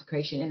of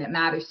consecration, and it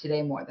matters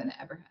today more than it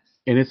ever has.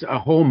 And it's a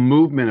whole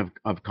movement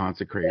of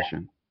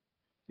consecration.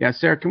 Yeah,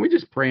 Sarah, can we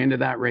just pray into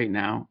that right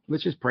now?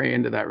 Let's just pray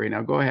into that right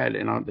now. Go ahead,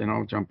 and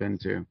I'll jump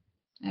into.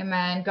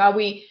 Amen. God,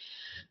 Grace,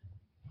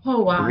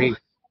 thank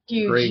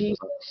you, grace,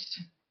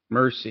 Jesus.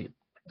 mercy.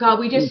 God,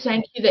 we just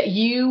thank you that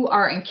you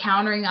are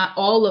encountering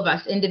all of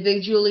us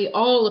individually,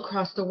 all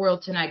across the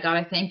world tonight. God,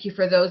 I thank you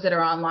for those that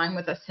are online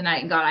with us tonight.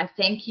 And God, I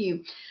thank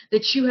you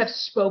that you have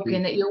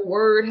spoken, that your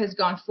word has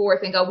gone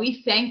forth. And God,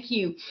 we thank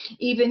you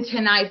even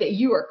tonight that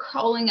you are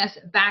calling us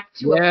back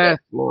to a place.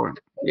 Lord.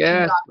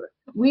 Yes. God.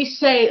 We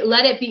say,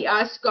 let it be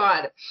us,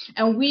 God.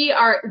 And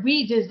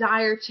we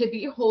desire to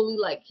be holy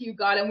like you,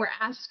 God. And we're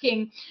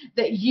asking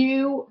that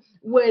you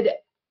would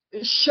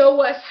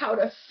show us how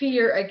to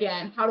fear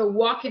again, how to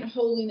walk in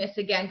holiness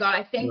again. God,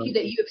 I thank you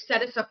that you have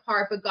set us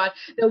apart, but God,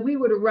 that we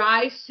would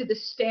rise to the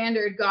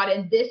standard, God,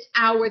 in this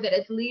hour, that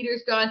as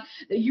leaders, God,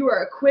 that you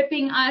are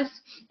equipping us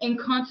in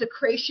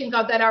consecration,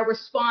 God, that our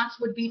response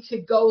would be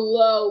to go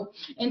low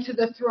into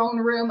the throne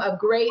room of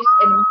grace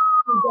and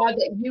God,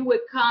 that you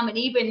would come. And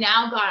even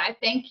now, God, I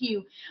thank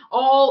you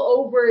all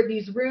over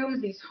these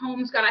rooms, these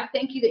homes. God, I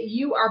thank you that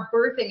you are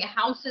birthing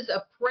houses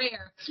of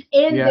prayer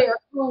in their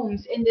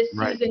homes in this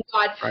season,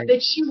 God,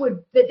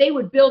 that they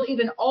would build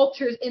even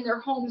altars in their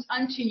homes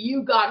unto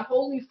you, God,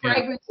 holy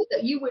fragrances,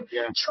 that you would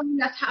train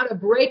us how to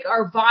break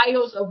our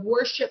vials of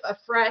worship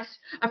afresh,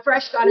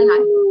 God.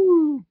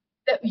 And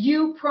that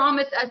you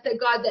promise us that,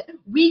 God, that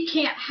we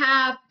can't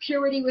have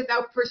purity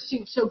without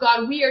pursuit. So,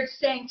 God, we are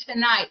saying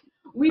tonight,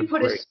 we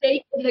put a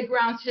stake in the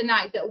ground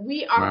tonight that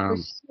we are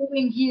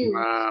pursuing you.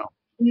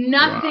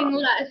 Nothing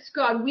less,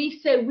 God. We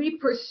say we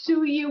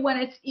pursue you when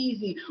it's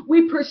easy.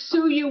 We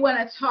pursue you when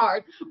it's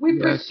hard. We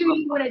pursue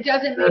you when it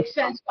doesn't make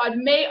sense, God.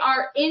 May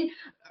our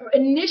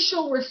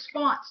initial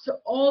response to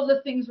all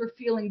the things we're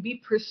feeling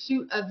be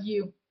pursuit of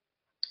you,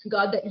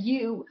 God, that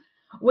you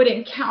would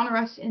encounter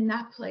us in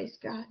that place,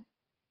 God.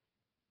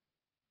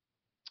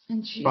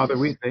 Father,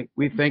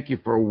 we thank you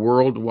for a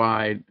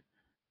worldwide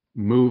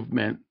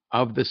movement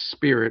of the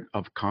spirit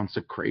of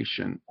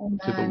consecration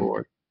to the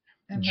Lord.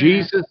 Amen.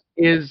 Jesus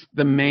is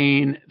the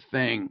main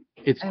thing.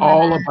 It's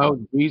all about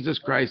Jesus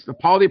Christ.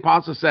 Paul the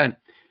Apostle said,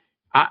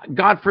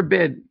 God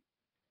forbid,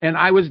 and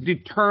I was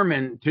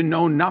determined to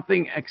know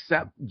nothing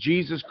except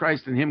Jesus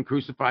Christ and him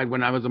crucified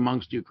when I was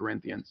amongst you,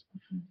 Corinthians.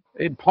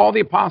 Paul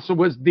the Apostle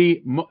was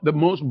the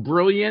most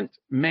brilliant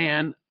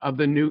man of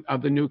the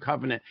new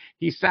covenant.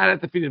 He sat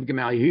at the feet of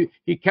Gamaliel.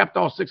 He kept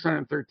all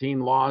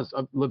 613 laws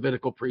of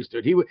Levitical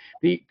priesthood.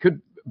 He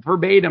could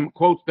verbatim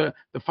quote the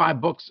 5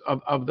 books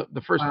of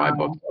the first 5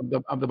 books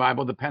of the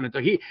Bible, the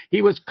Pentateuch.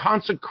 He was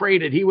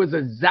consecrated. He was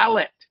a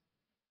zealot.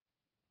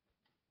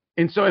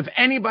 And so if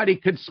anybody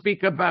could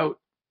speak about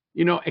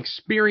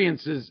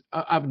experiences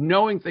of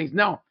knowing things,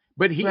 no.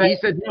 But he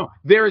said, no,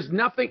 there is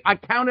nothing. I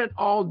count it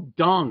all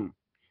dung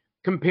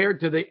compared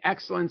to the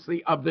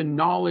excellency of the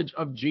knowledge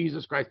of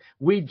Jesus Christ.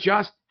 We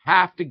just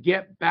have to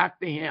get back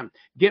to him,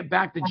 get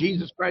back to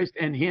Jesus Christ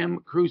and him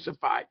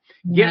crucified,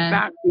 get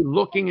back to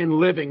looking and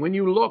living. When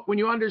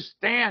you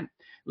understand,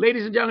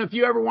 ladies and gentlemen,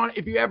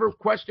 if you ever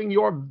question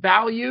your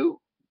value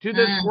to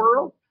this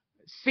world,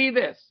 see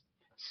this,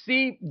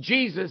 see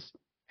Jesus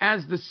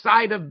as the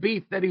side of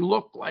beef that he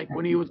looked like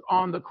when he was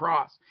on the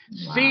cross.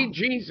 Wow. See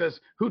Jesus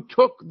who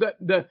took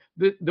the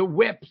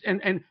whips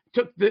and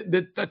took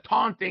the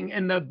taunting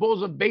and the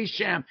bulls of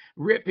Bashan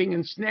ripping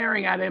and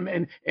snaring at him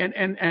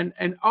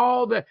and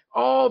all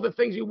the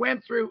things he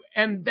went through,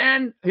 and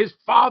then his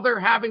father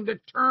having to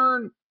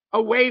turn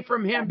away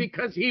from him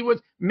because he was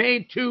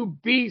made to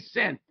be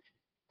sin.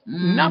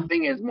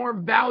 Nothing is more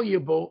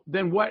valuable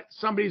than what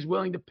somebody's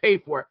willing to pay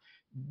for it.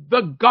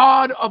 The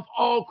God of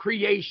all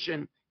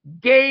creation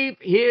gave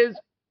his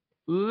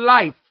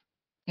life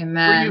for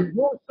you.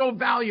 You're so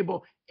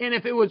valuable. And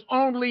if it was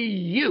only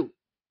you,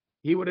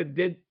 he would have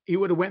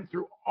went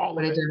through all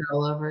of it. Would have done it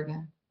all over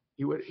again.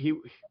 He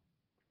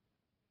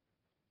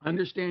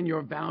understand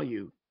your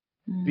value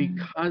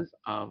because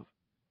of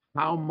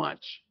how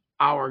much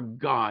our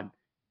God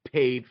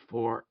paid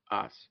for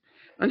us.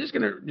 I'm just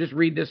going to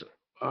read this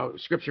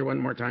scripture one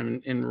more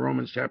time in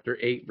Romans chapter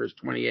 8, verse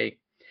 28.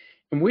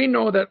 And we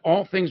know that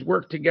all things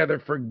work together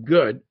for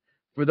good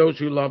for those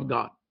who love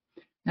God.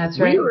 That's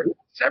right.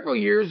 Several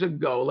years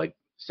ago,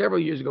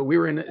 we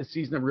were in a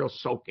season of real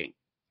soaking.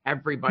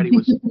 Everybody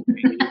was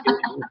soaking.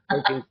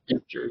 your soaking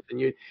scriptures, and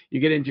you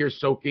get into your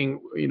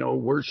soaking,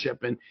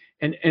 worship, and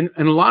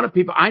a lot of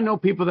people. I know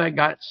people that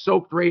got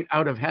soaked right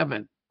out of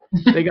heaven.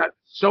 They got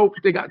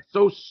soaked. They got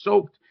so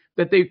soaked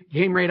that they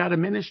came right out of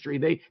ministry.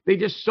 They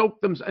just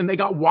soaked them, and they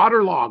got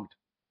waterlogged.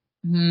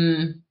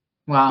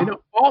 Wow.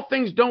 All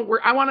things don't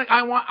work. I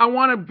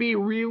want to be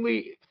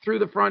really through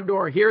the front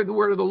door. Hear the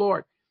word of the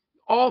Lord.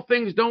 All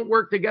things don't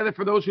work together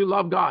for those who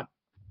love God.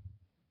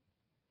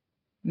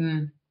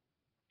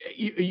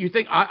 You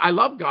think I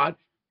love God?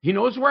 He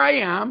knows where I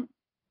am.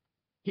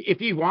 If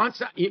he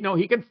wants,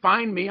 he can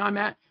find me. I'm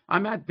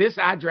at this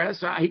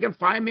address. He can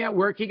find me at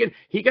work.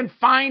 He can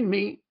find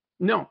me.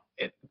 No,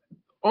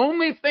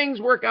 only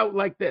things work out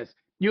like this.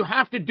 You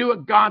have to do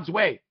it God's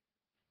way.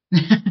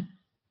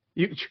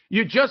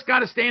 You just got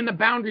to stay in the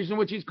boundaries in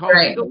which he's called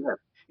you to live.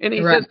 And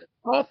he says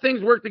all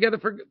things work together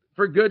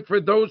for good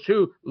for those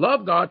who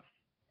love God,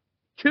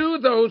 to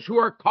those who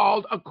are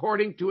called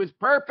according to his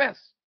purpose.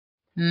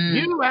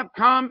 You have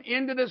come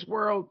into this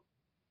world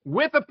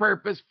with a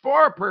purpose,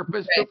 for a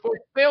purpose, to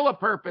fulfill a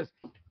purpose.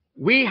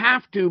 We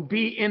have to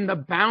be in the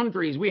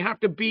boundaries. We have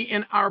to be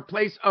in our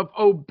place of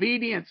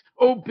obedience.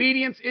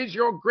 Obedience is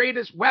your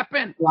greatest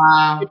weapon.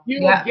 Wow. If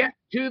you will get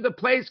to the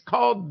place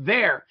called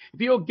there, if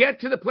you'll get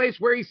to the place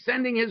where he's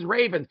sending his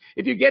ravens,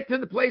 if you get to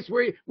the place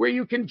where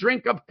you can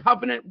drink of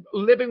covenant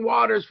living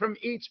waters from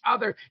each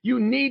other, you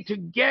need to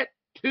get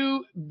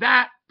to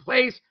that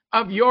place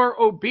of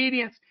your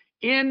obedience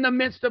in the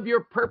midst of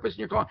your purpose and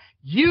your call.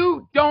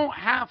 You don't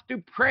have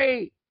to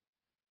pray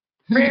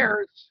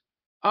prayers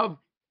of,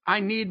 I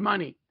need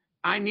money,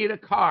 I need a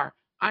car,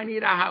 I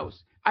need a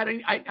house,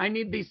 I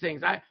need these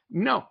things.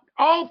 No,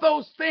 all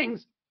those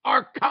things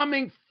are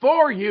coming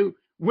for you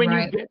when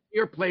you get to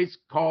your place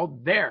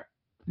called there.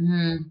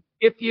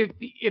 If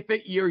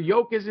your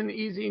yoke isn't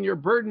easy and your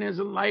burden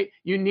isn't light,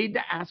 you need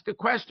to ask a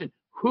question: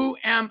 who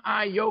am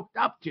I yoked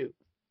up to?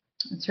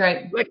 That's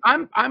right. Like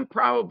I'm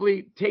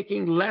probably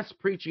taking less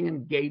preaching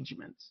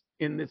engagements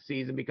in this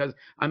season because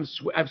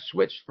I've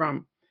switched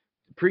from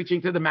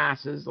preaching to the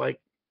masses, like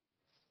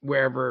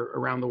wherever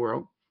around the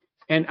world,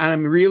 and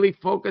I'm really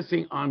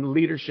focusing on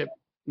leadership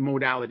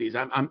modalities.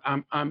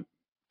 I'm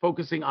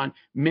focusing on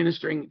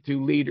ministering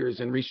to leaders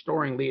and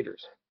restoring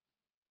leaders,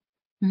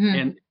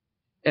 and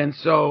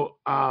so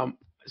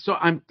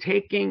I'm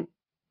taking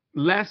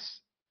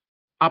less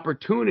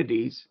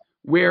opportunities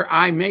where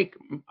I make,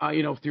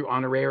 through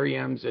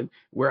honorariums and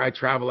where I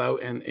travel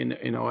out and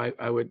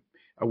I would,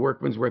 a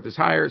workman's worth is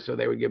higher. So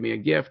they would give me a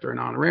gift or an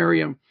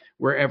honorarium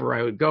wherever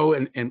I would go.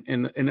 And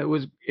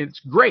it's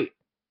great.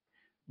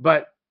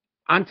 But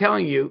I'm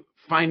telling you,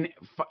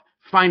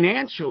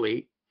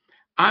 financially,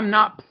 I'm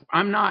not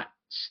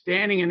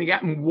standing in the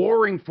gap and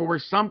warring for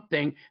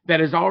something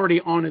that is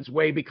already on its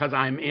way because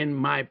I'm in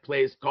my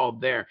place called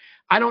there.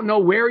 I don't know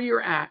where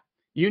you're at.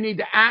 You need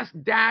to ask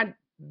Dad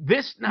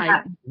this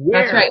night,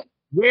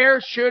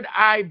 where should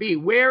I be?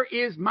 Where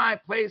is my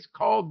place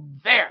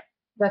called there?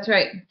 That's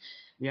right.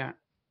 Yeah.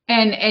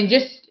 And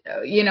just,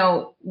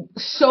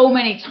 so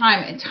many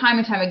time and time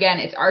again,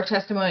 it's our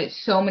testimony.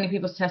 It's so many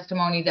people's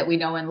testimonies that we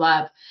know and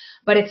love.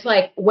 But it's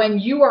like when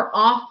you are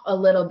off a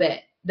little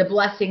bit, the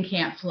blessing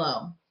can't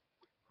flow.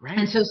 Right.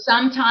 And so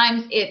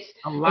sometimes it's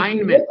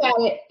alignment.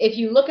 If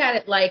you look at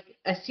it like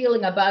a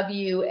ceiling above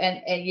you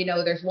and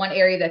there's one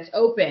area that's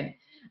open,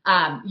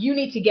 you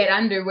need to get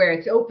under where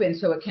it's open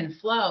so it can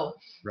flow.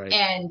 Right.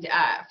 And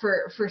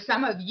for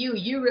some of you,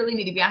 you really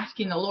need to be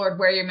asking the Lord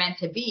where you're meant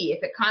to be.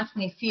 If it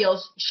constantly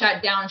feels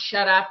shut down,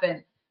 shut up,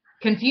 and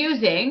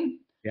confusing,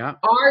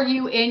 are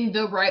you in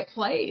the right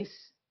place?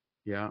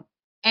 Yeah.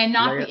 And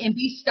and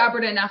be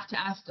stubborn enough to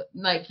ask,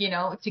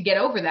 to get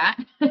over that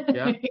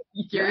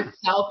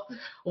yourself,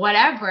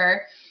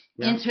 whatever,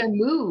 and to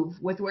move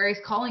with where he's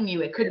calling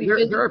you. It could be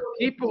physical, there are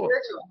people.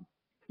 Spiritual.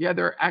 Yeah,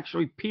 there are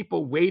actually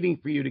people waiting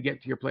for you to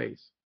get to your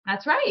place.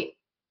 That's right.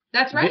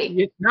 That's right.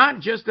 It's not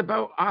just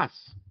about us.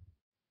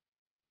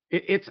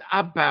 It's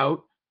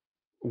about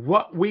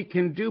what we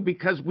can do,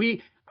 because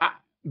the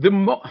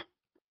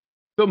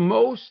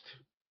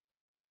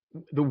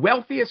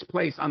wealthiest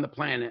place on the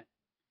planet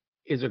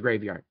is a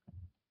graveyard.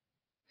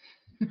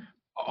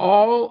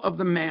 All of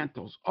the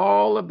mantles,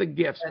 all of the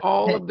gifts,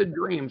 all of the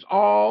dreams,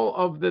 all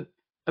of the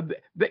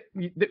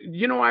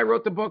I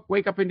wrote the book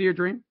Wake Up Into Your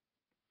Dream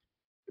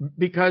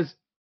because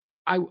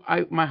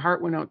my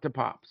heart went out to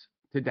Pops,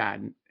 to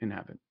Dad in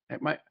heaven.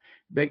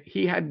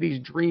 He had these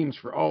dreams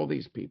for all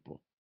these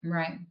people,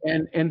 right?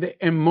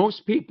 And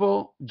most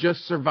people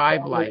just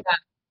survive life.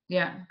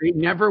 Yeah, they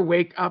never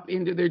wake up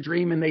into their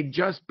dream, and they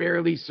just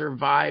barely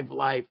survive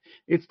life.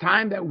 It's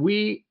time that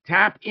we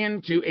tap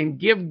into and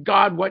give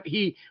God what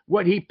He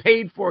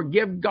paid for.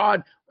 Give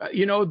God,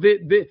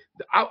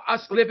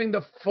 us living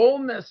the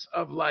fullness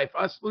of life,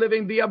 us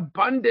living the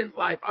abundant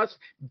life, us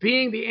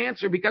being the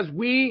answer, because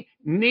we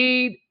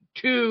need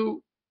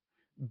to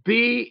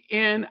be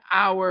in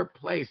our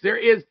place. There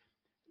is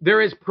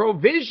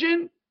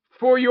provision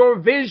for your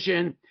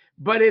vision,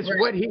 but it's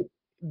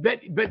but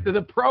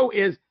the pro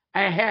is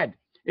ahead.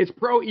 It's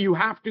pro. You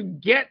have to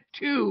get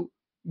to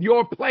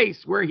your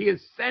place where he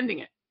is sending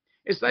it.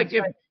 It's like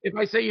if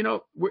I say,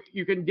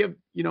 you can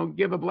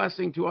give a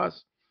blessing to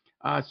us,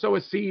 sow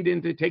a seed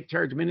into Take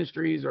Charge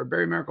Ministries or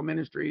Barry Miracle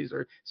Ministries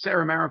or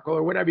Sarah Miracle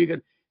or whatever you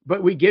could,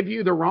 but we give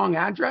you the wrong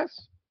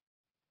address.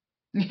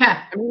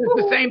 Yeah. I mean,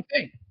 it's the same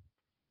thing.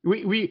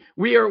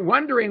 We are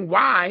wondering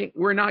why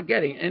we're not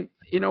getting. And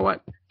you know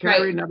what? Can I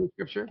read another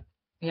scripture?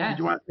 Yeah. Did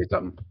you want to say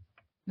something?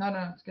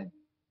 No, it's good.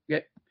 Yeah.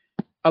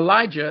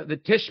 Elijah, the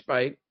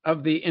Tishbite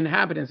of the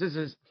inhabitants. This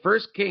is 1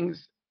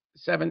 Kings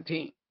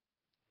 17.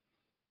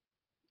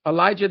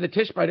 Elijah, the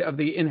Tishbite of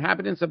the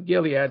inhabitants of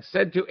Gilead,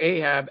 said to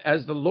Ahab,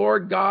 as the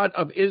Lord God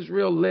of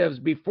Israel lives,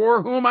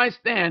 before whom I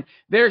stand,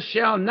 there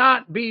shall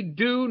not be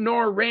dew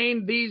nor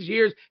rain these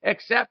years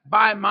except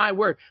by my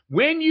word.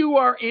 When you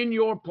are in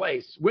your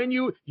place, when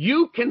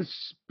you can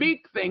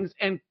speak things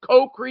and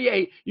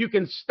co-create, you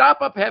can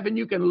stop up heaven,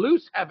 you can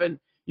loose heaven,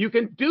 you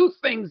can do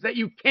things that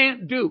you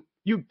can't do.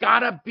 You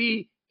gotta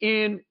be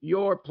in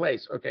your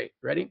place. Okay,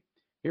 ready?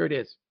 Here it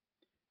is.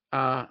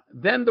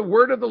 Then the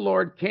word of the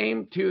Lord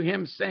came to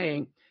him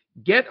saying,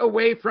 get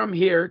away from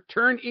here,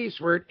 turn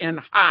eastward and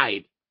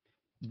hide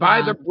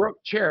by the brook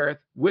Cherith,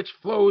 which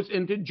flows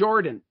into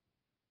Jordan.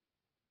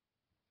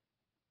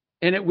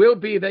 And it will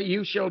be that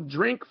you shall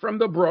drink from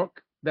the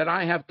brook that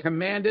I have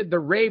commanded the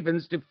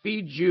ravens to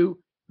feed you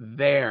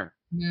there.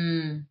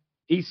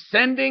 He's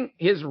sending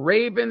his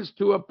ravens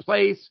to a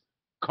place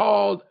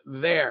called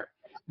there.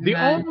 The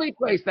only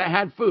place that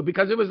had food,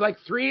 because it was like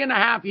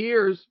 3.5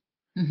 years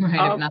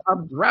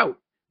of drought.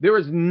 There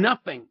was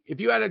nothing. If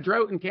you had a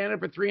drought in Canada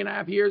for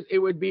 3.5 years, it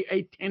would be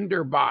a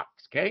tinder box.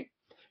 Okay.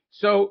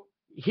 So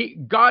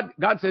God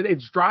said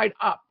it's dried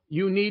up.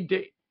 You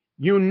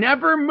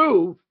never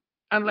move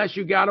unless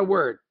you got a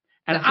word.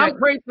 And I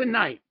pray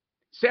tonight,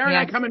 Sarah and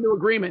I come into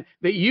agreement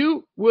that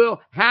you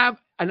will have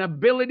an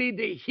ability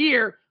to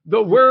hear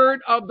the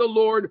word of the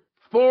Lord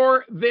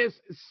for this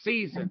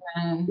season.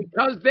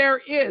 Because there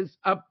is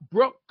a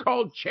brook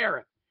called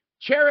Cherith.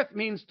 Cherith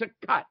means to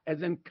cut,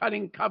 as in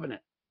cutting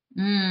covenant.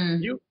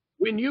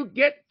 When you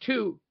get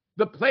to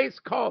the place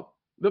called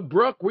the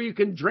brook where you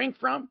can drink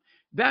from,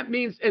 that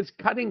means it's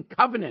cutting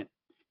covenant.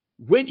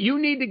 When you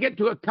need to get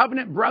to a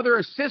covenant brother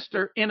or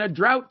sister in a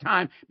drought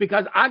time,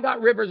 because I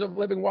got rivers of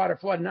living water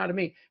flooding out of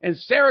me, and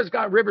Sarah's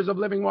got rivers of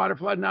living water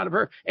flooding out of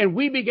her, and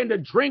we begin to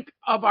drink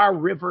of our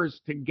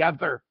rivers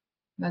together.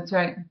 That's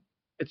right.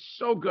 It's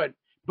so good.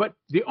 But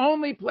the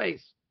only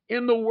place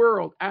in the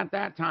world at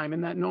that time,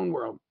 in that known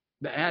world,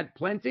 that had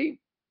plenty,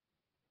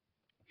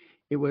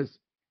 it was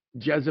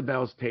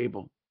Jezebel's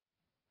table.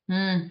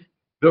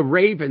 The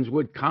ravens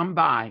would come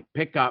by,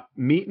 pick up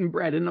meat and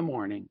bread in the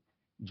morning,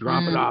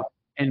 drop it off,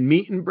 and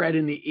meat and bread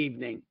in the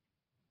evening,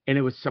 and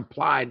it was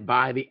supplied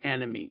by the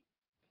enemy.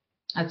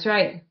 That's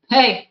right.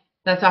 Hey,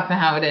 that's often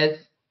how it is.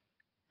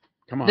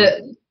 Come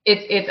on.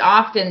 It's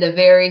often the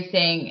very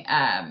thing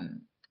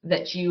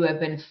that you have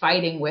been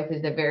fighting with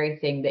is the very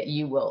thing that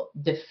you will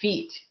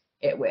defeat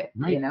it with.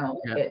 Right.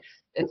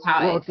 It's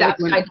how it's that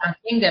upside down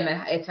kingdom.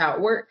 It's how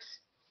it works.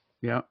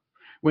 Yeah.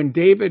 When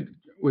David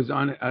was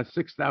on a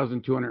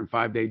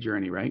 6,205 day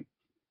journey, right?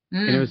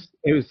 And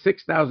it was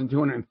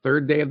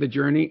 6,203rd day of the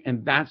journey,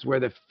 and that's where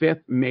the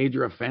 5th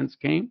major offense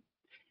came.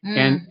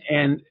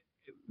 And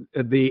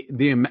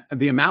the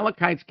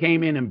Amalekites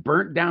came in and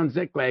burnt down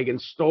Ziklag and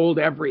stole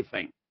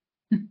everything.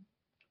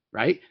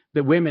 Right?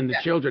 The women, the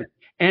children.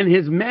 And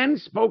his men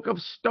spoke of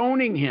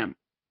stoning him.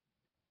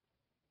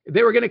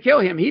 They were going to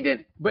kill him. He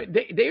didn't, but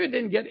David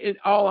didn't get it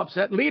all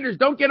upset. Leaders,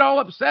 don't get all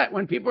upset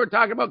when people are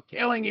talking about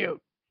killing you.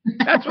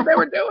 That's what they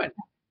were doing.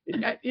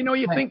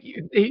 You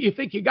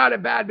think you got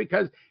it bad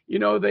because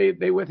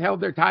they withheld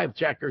their tithe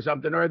check or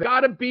something, or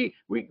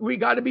we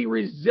got to be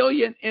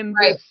resilient in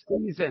this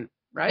season,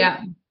 right?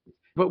 Yeah.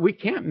 But we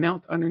can't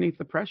melt underneath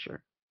the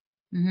pressure.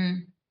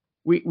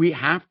 We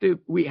have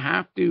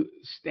to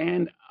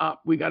stand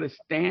up. We got to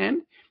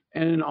stand,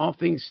 and in all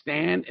things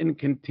stand and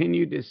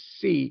continue to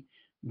see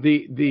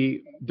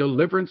the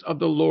deliverance of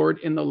the Lord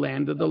in the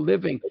land of the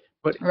living.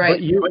 But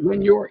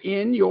when you're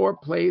in your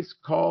place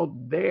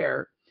called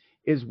there,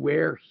 is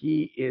where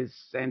he is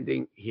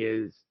sending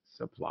his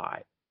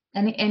supply.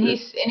 And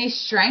he's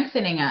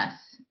strengthening us.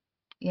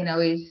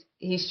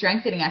 He's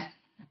strengthening us.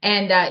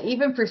 And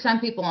even for some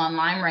people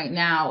online right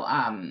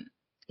now,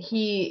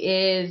 he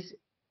is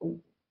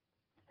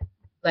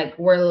like,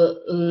 we're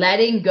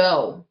letting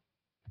go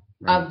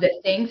of the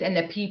things and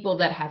the people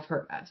that have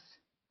hurt us.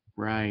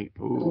 Right.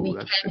 Ooh, we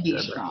can be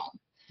strong.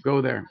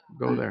 Go there.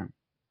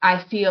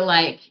 I feel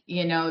like,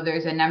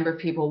 there's a number of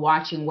people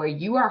watching where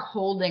you are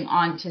holding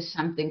on to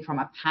something from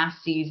a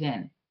past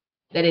season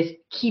that is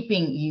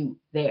keeping you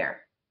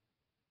there.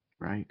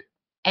 Right.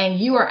 And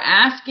you are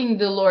asking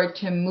the Lord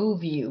to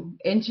move you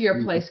into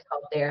your place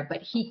called there,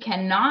 but he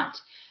cannot,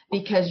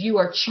 because you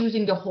are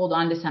choosing to hold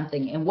on to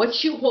something. And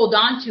what you hold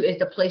on to is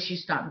the place you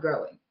stop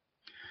growing.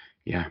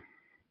 Yeah.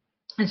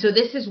 And so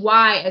this is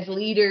why, as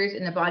leaders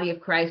in the body of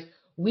Christ,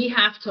 we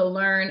have to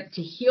learn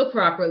to heal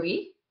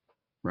properly.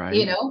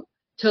 Right.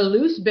 To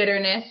loose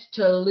bitterness,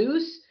 to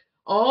loose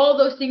all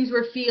those things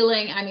we're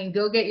feeling. I mean,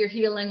 go get your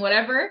healing,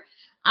 whatever.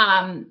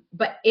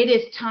 But it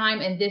is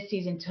time in this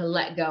season to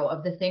let go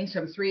of the things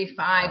from 3,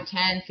 5,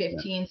 10,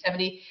 15,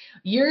 70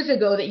 years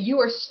ago that you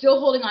are still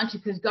holding on to,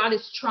 because God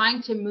is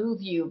trying to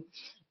move you.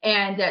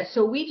 And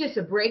so we just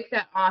break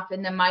that off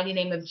in the mighty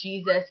name of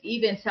Jesus.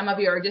 Even some of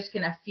you are just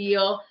going to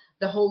feel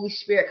the Holy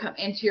Spirit come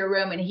into your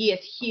room, and he is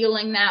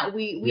healing that.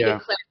 We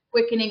declare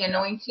quickening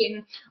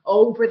anointing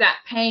over that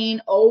pain,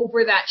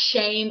 over that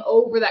shame,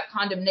 over that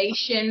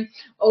condemnation,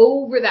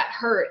 over that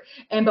hurt.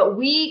 But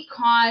we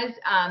cause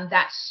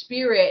that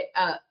spirit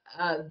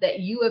that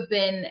you have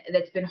been,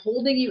 that's been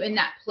holding you in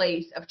that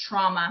place of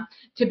trauma,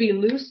 to be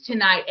loose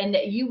tonight, and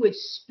that you would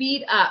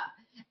speed up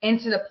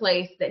into the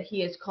place that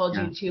he has called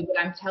you to.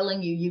 But I'm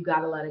telling you, you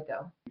got to let it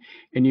go.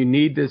 And you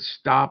need to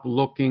stop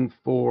looking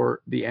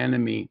for the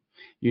enemy.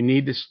 You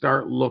need to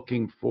start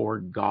looking for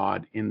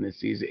God in this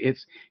season.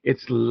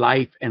 It's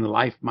life, and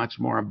life much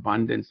more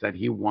abundance that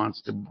he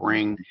wants to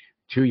bring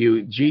to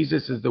you.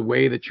 Jesus is the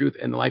way, the truth,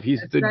 and the life.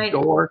 He's the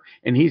door,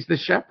 and he's the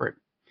shepherd.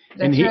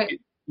 That's right.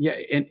 Yeah,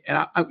 and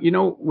you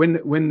know,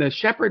 when the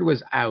shepherd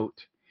was out,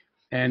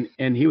 and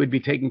he would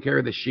be taking care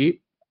of the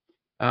sheep,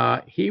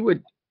 he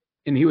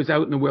was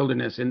out in the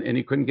wilderness, and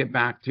he couldn't get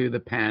back to the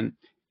pen.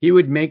 He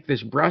would make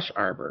this brush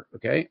arbor,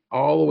 okay,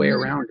 all the way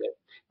around it.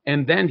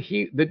 And then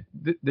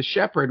the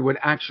shepherd would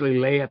actually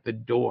lay at the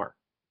door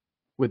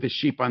with the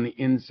sheep on the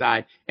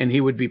inside, and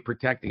he would be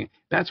protecting it.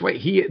 That's why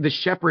the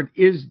shepherd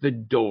is the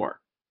door.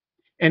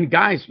 And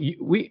guys,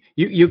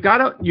 you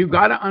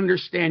gotta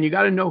understand, you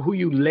gotta know who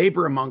you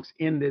labor amongst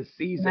in this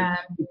season,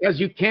 because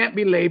you can't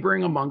be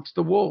laboring amongst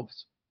the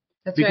wolves.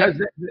 That's because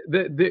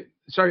right.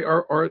 Sorry,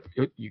 or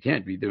you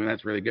can't be doing,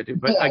 that's really good too.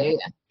 But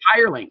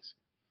hirelings.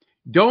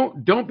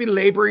 Don't be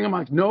laboring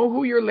amongst. Know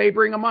who you're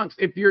laboring amongst.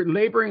 If you're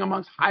laboring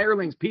amongst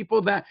hirelings,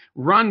 people that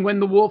run when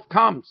the wolf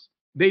comes,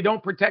 they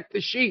don't protect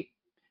the sheep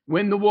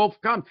when the wolf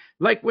comes.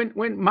 Like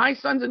when my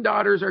sons and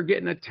daughters are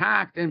getting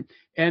attacked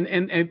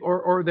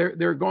or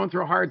they're going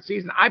through a hard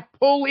season, I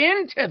pull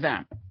into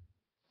them.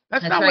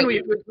 That's not right. When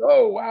we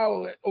oh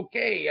wow,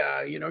 okay,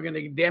 going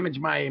to damage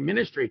my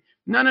ministry.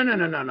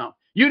 No.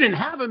 You didn't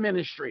have a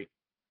ministry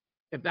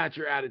if that's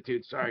your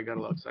attitude. Sorry, I got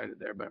a little excited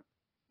there, but.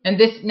 And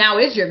this now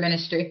is your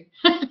ministry.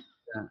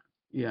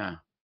 Yeah.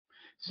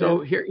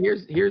 So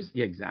here's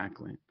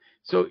exactly.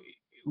 So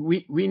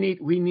we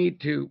need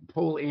to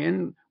pull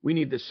in. We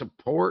need the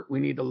support.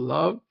 We need the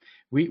love.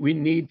 We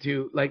need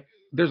to, like,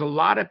 there's a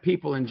lot of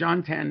people in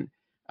John 10,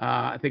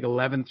 I think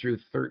 11 through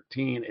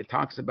 13. It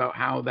talks about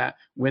how that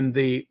when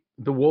the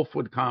wolf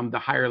would come, the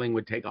hireling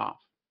would take off.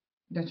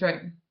 That's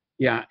right.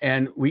 Yeah,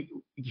 and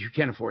you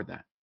can't afford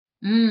that.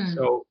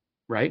 So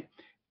right.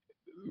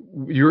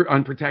 You're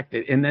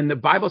unprotected. And then the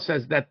Bible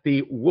says that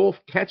the wolf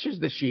catches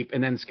the sheep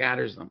and then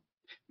scatters them.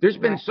 There's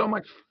been so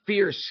much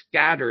fear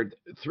scattered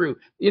through.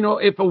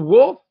 If a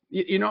wolf,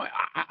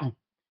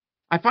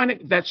 I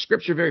find that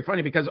scripture very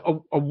funny, because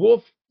a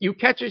wolf, you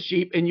catch a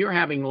sheep and you're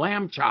having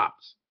lamb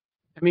chops.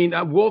 I mean,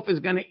 a wolf is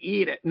going to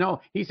eat it.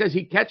 No, he says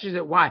he catches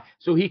it. Why?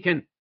 So he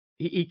catches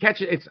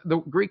it. It's the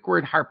Greek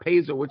word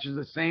harpazo, which is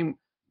the same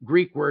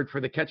Greek word for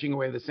the catching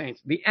away of the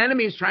saints. The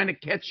enemy is trying to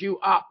catch you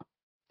up.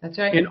 That's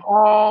right. In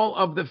all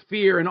of the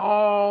fear and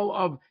all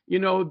of,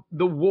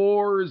 the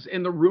wars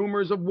and the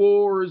rumors of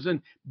wars.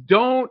 And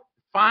don't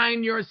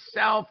find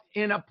yourself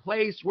in a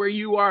place where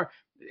you are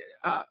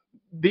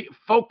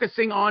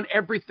focusing on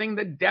everything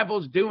the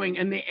devil's doing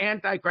and the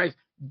Antichrist.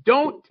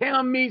 Don't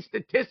tell me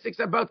statistics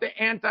about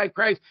the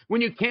Antichrist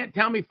when you can't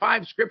tell me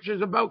 5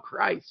 scriptures about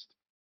Christ.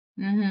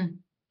 Mm-hmm.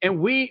 And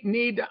we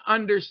need to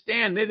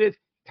understand that it's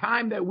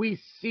time that we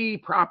see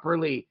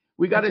properly.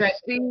 We got to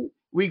see.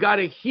 We got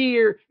to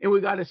hear, and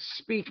we got to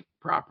speak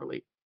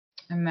properly.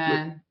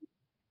 Amen.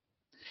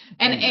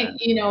 And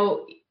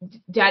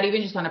Dad,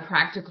 even just on a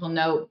practical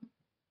note,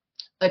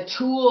 a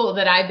tool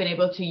that I've been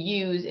able to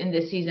use in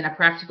this season, a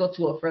practical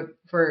tool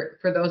for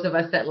those of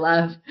us that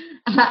love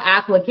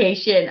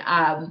application.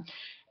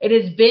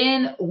 It has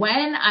been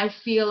when I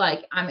feel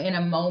like I'm in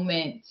a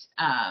moment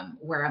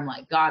where I'm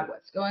like, God,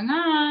 what's going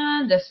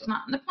on? This is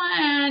not in the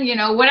plan,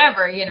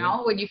 whatever,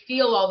 when you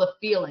feel all the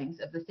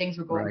feelings of the things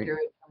we're going through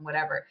and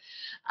whatever.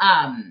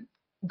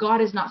 God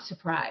is not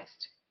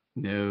surprised.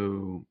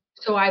 No.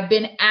 So I've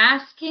been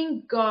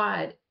asking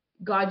God,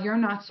 you're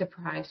not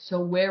surprised. So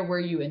where were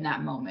you in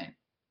that moment?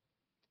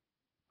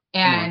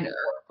 And,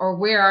 or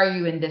where are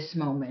you in this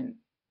moment?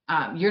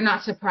 You're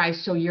not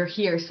surprised. So you're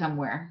here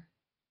somewhere.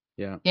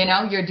 Yeah.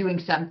 You're doing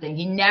something.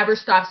 He never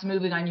stops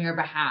moving on your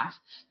behalf.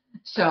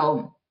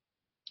 So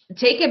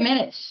take a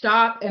minute,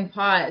 stop and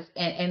pause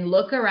and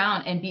look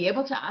around and be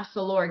able to ask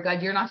the Lord,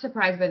 God, you're not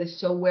surprised by this.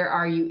 So where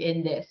are you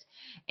in this?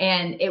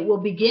 And it will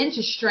begin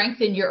to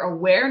strengthen your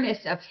awareness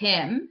of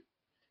him.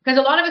 Because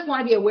a lot of us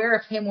want to be aware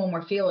of him when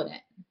we're feeling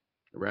it.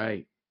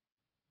 Right.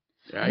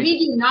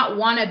 We do not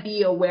want to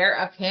be aware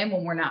of him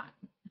when we're not.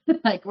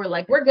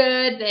 we're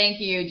good. Thank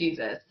you,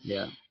 Jesus.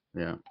 Yeah.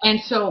 Yeah. And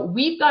so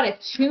we've got to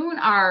tune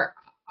our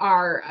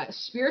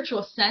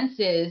spiritual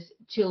senses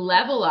to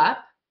level up.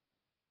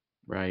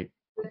 Right.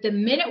 But the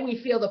minute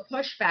we feel the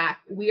pushback,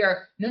 we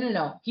are,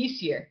 no, he's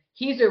here.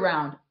 He's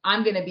around.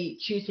 I'm going to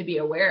choose to be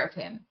aware of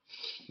him.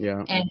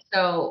 Yeah. And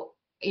so,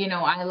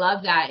 I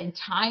love that, and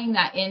tying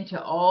that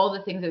into all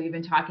the things that we've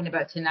been talking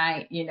about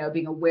tonight,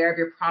 being aware of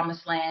your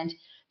promised land,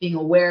 being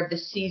aware of the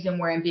season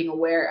we're in, being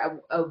aware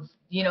of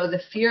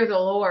the fear of the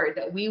Lord,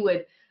 that we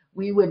would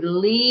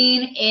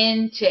lean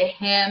into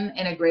him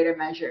in a greater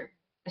measure,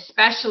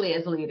 especially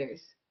as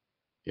leaders.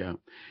 Yeah.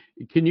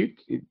 Do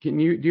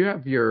you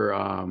have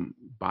your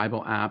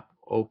Bible app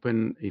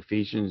open,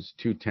 Ephesians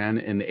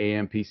 2:10 in the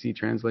AMPC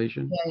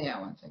translation? Yeah.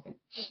 1 second.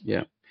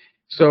 Yeah.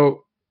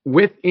 So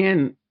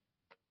within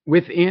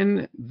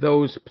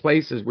those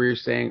places where you're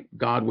saying,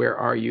 God, where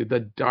are you?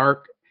 The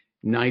dark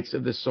nights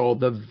of the soul,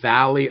 the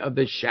valley of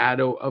the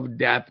shadow of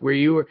death, where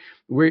you're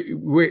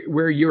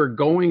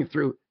going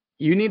through,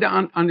 you need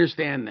to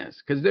understand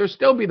this, because there'll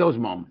still be those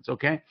moments.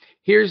 Okay.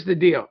 Here's the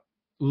deal.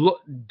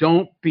 Look,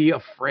 don't be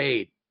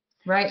afraid.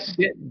 Right.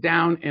 Sit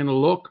down and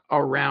look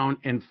around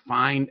and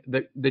find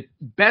the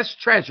best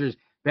treasures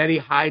that he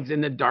hides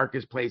in the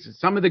darkest places.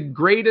 Some of the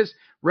greatest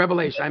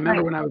revelation. I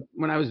remember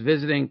when I was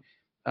visiting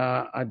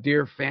a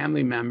dear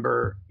family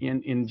member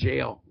in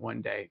jail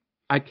one day.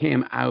 I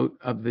came out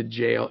of the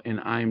jail and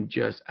I'm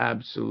just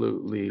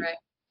absolutely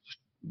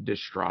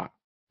distraught.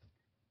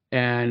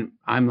 And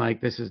I'm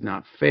like, this is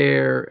not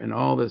fair, and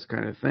all this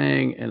kind of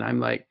thing. And I'm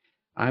like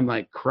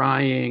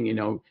crying,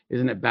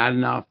 isn't it bad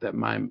enough that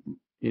my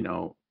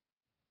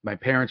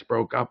parents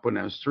broke up when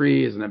I was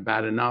 3? Isn't it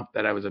bad enough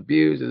that I was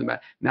abused?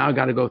 Now I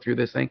got to go through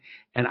this thing.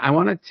 And I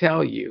want to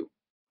tell you,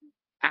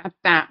 at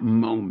that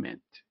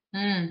moment,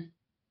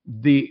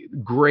 the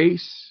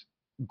grace,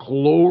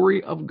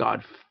 glory of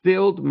God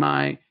filled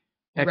my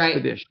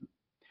expedition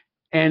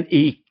and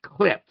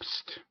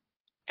eclipsed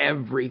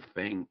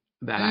everything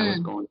that I was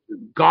going through.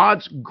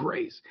 God's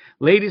grace.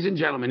 Ladies and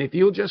gentlemen, if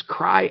you'll just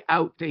cry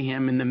out to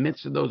him in the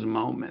midst of those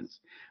moments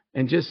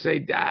and just say,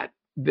 Dad,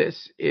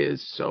 this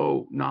is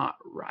so not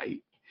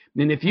right.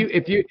 And if you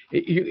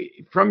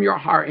from your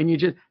heart,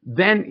 and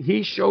then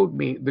he showed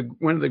me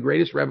one of the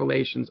greatest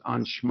revelations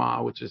on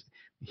Shema, which is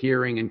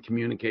hearing and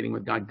communicating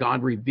with God.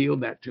 God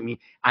revealed that to me.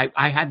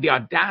 I had the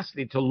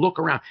audacity to look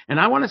around. And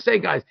I want to say,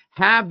 guys,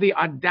 have the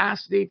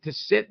audacity to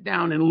sit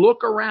down and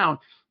look around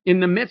in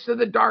the midst of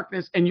the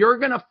darkness, and you're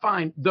going to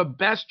find the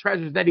best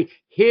treasures that he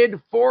hid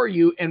for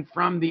you and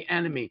from the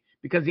enemy,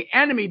 because the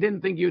enemy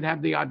didn't think you'd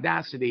have the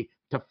audacity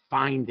to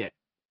find it.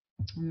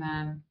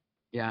 Amen.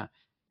 Yeah.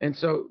 And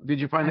so, did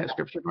you find that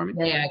scripture for me?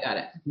 Yeah, I got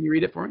it. Can you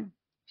read it for me?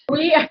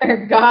 We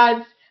are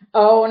God's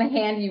own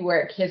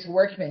handiwork, his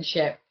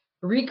workmanship,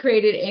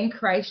 recreated in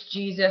Christ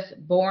Jesus,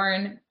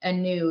 born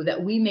anew,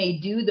 that we may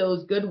do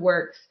those good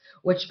works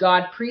which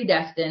God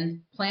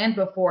predestined, planned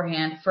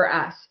beforehand for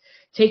us,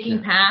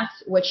 taking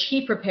paths which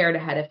he prepared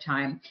ahead of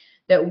time,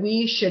 that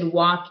we should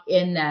walk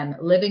in them,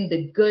 living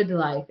the good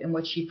life in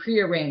which he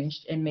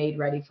prearranged and made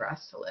ready for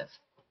us to live.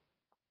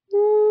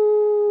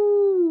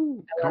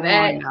 Ooh, come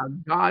on now.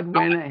 God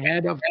went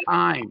ahead of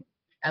time.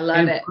 I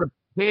love it.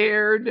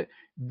 Prepared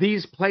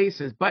these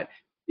places. But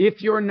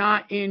if you're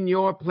not in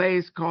your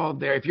place called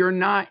there, if you're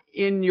not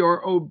in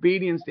your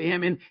obedience to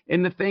him,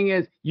 and the thing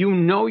is,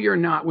 you're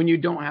not when you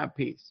don't have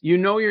peace.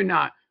 You're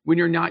not when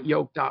you're not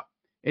yoked up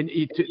and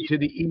to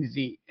the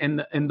easy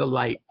and the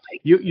light.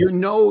 You're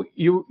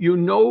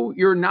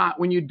not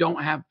when you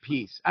don't have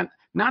peace.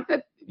 Not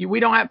that we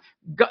don't have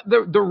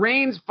the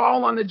rains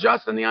fall on the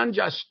just and the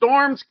unjust.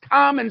 Storms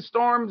come and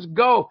storms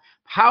go.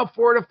 How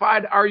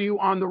fortified are you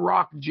on the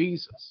rock,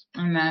 Jesus?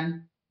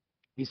 Amen.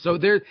 So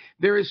there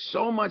is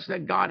so much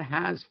that God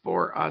has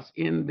for us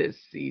in this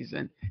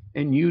season,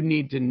 and you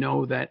need to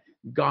know that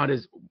God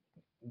is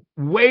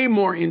way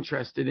more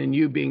interested in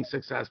you being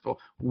successful,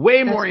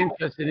 way more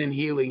interested in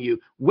healing you,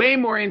 way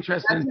more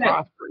interested in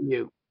prospering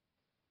you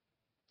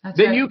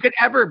than you could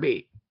ever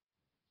be.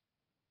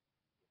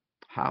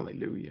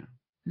 Hallelujah.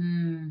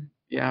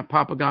 Yeah,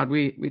 Papa God,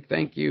 we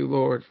thank you,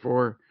 Lord,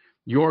 for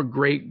your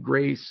great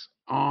grace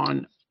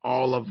on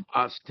all of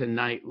us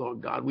tonight,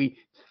 Lord God. We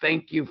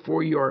thank you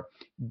for your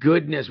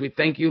goodness. We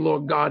thank you,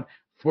 Lord God,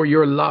 for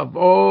your love.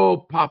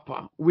 Oh,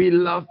 Papa, we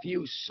love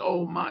you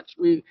so much.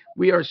 We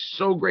are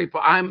so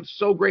grateful. I'm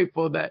so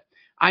grateful that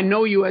I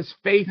know you as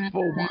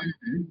faithful one.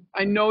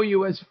 I know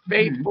you as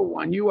faithful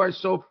one. You are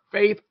so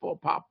faithful,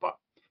 Papa.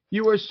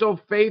 You are so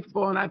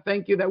faithful, and I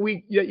thank you that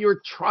you're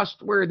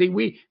trustworthy.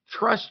 We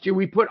trust you.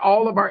 We put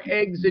all of our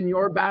eggs in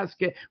your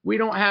basket. We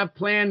don't have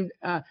plan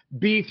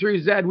B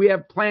through Z. We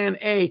have plan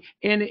A,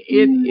 and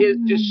it is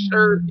to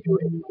serve you.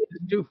 It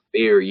is to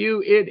fear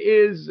you. It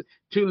is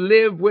to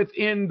live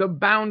within the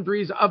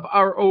boundaries of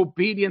our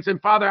obedience. And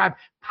Father, I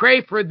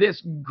pray for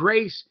this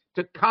grace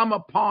to come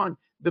upon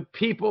the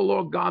people,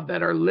 Lord God,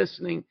 that are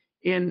listening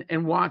in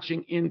and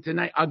watching in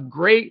tonight. A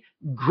great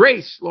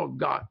grace, Lord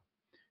God,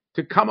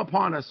 to come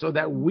upon us so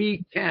that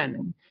we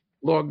can,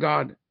 Lord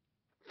God,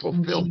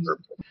 fulfill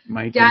purpose.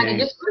 Dad, and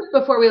just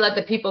before we let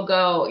the people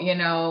go,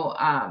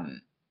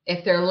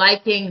 if they're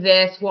liking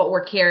this, what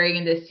we're carrying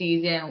in this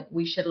season,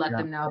 we should let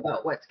them know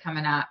about what's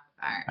coming up.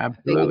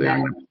 Absolutely.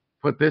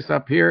 put this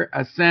up here.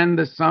 Ascend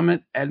the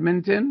Summit,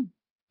 Edmonton.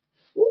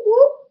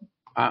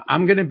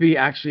 I'm going to be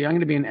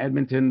in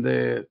Edmonton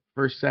the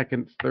 1st,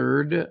 2nd,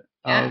 3rd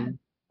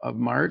of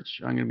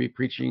March. I'm going to be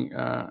preaching,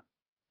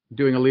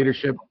 doing a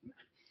leadership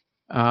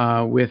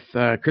with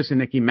Chris and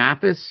Nikki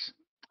Mathis.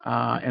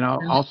 And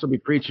I'll also be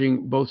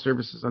preaching both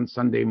services on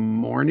Sunday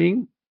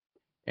morning.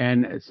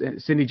 And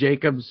Cindy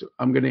Jacobs,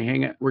 we're going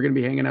to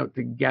be hanging out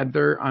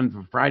together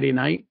on Friday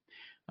night.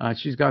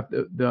 She's got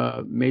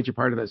the major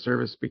part of that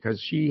service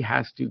because she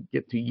has to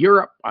get to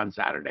Europe on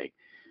Saturday.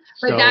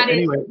 But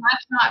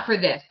that's not for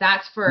this.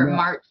 That's for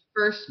March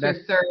 1st through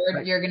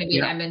 3rd. You're going to be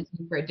in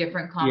Edmonton for a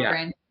different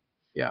conference.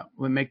 Yeah,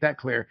 we'll make that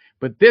clear.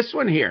 But this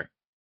one here,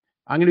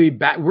 I'm going to be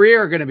back. We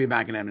are going to be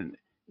back in Edmonton.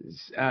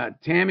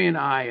 Tammy and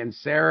I and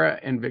Sarah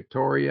and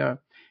Victoria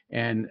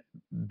and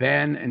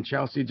Ben and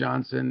Chelsea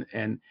Johnson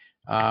and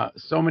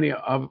so many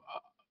of,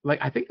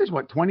 I think there's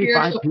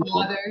 25 people.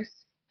 Fathers.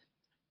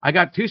 I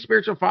got 2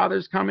 spiritual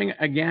fathers coming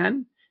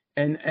again,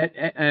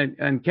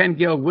 and Ken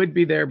Gill would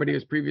be there, but he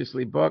was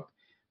previously booked.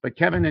 But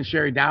Kevin and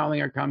Sherry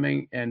Dowling are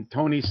coming, and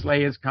Tony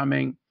Slay is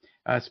coming,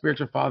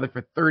 spiritual father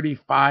for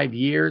 35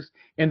 years,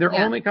 and they're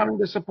only coming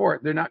to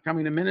support. They're not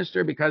coming to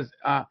minister because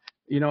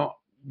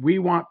we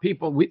want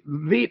people.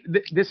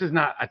 This is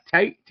not a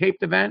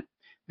taped event.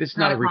 This is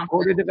not a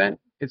recorded event.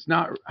 It's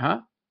not,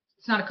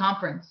 It's not a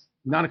conference.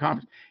 Not a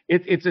conference.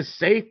 It's a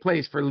safe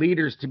place for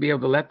leaders to be able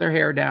to let their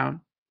hair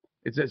down.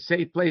 It's a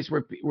safe place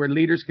where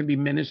leaders can be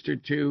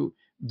ministered to.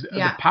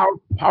 The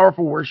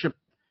powerful worship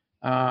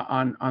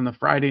on the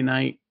Friday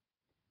night,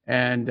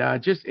 and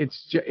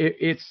it's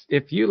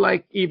if you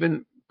like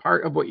even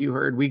part of what you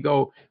heard, we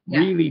go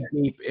really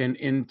deep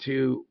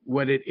into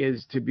what it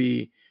is to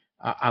be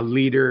a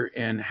leader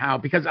and how,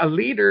 because a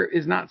leader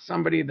is not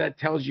somebody that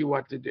tells you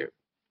what to do.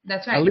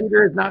 That's right. A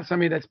leader is not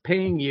somebody that's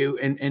paying you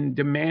and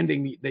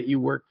demanding that you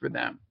work for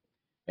them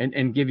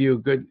and give you a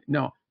good,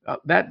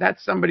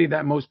 that's somebody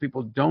that most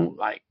people don't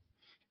like.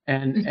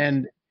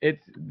 And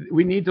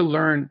we need to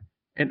learn,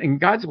 and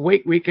God's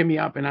waking me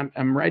up, and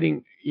I'm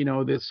writing,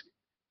 this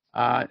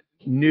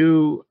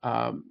new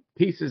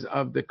pieces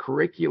of the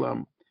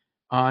curriculum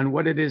on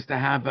what it is to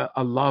have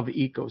a love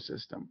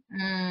ecosystem,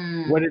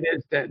 what it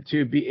is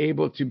to be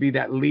able to be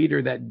that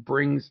leader that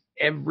brings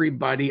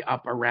everybody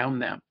up around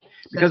them.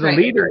 Because a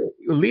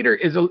leader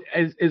is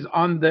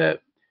on the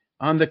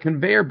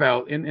conveyor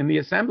belt in the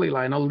assembly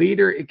line. A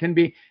leader, it can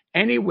be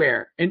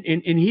anywhere, and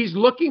he's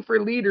looking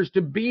for leaders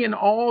to be in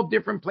all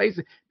different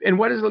places. And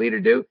what does a leader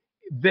do?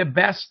 The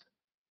best.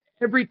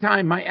 Every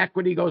time my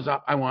equity goes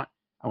up, I want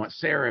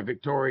Sarah,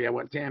 Victoria, I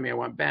want Tammy, I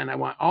want Ben, I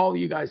want all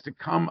you guys to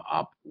come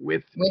up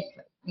with me.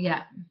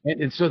 Yeah.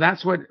 And so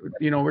that's what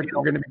we're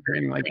going to be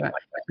training like that.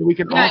 So we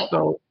can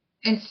also.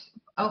 And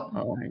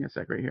hang a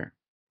sec right here.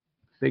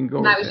 They can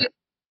go.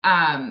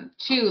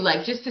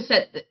 Just to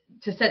set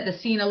the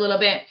scene a little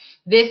bit,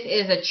 this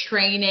is a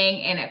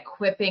training and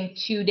equipping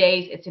 2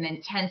 days. It's an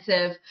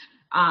intensive.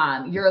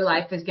 Your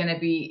life is going to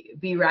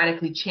be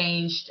radically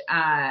changed,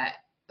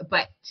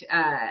 but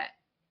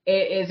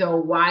it is a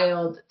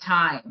wild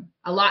time.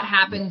 A lot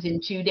happens in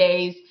 2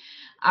 days.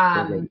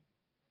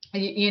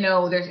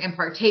 There's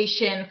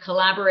impartation,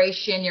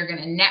 collaboration. You're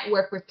going to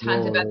network with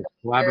tons of other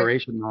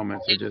collaboration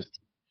moments.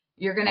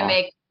 You're going to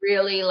make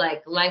really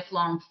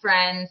lifelong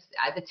friends.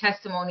 The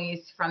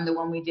testimonies from the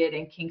one we did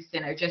in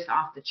Kingston are just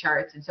off the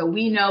charts. And so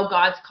we know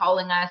God's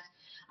calling us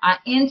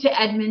into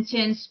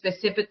Edmonton,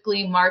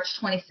 specifically March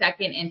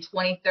 22nd and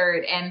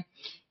 23rd. And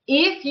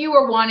if you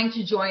are wanting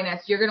to join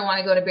us, you're going to want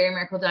to go to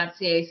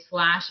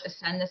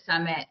barrymiracle.ca/ascend the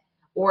summit.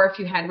 Or if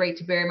you head right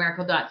to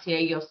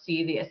barrymiracle.ca, you'll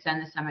see the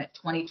Ascend the Summit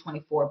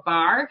 2024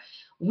 bar.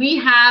 We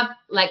have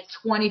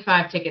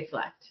 25 tickets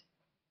left.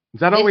 Is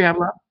that all we have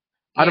left?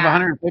 Out of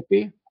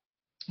 150?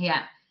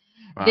 Yeah.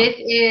 Wow. This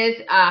is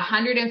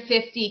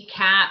 150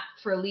 cap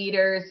for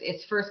leaders.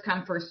 It's first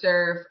come, first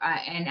serve.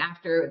 And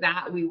after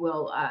that, we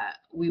will.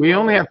 We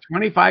only have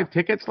 25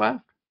 tickets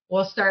left?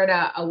 We'll start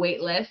a wait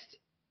list.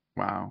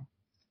 Wow.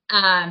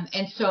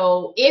 And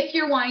so if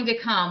you're wanting to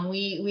come,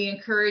 we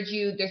encourage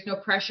you. There's no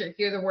pressure.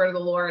 Hear the word of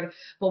the Lord,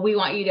 but we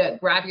want you to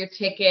grab your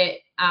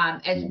ticket,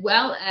 as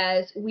well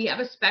as we have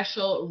a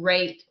special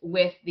rate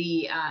with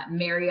the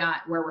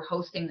Marriott where we're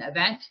hosting the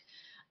event,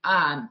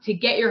 to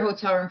get your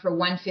hotel room for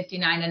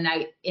 $159 a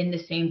night in the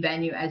same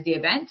venue as the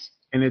event.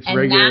 And it's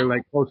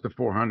regular, close to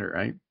 400,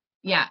 right?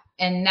 Yeah.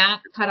 And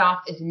that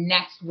cutoff is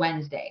next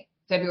Wednesday,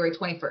 February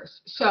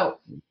 21st. So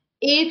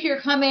if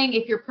you're coming,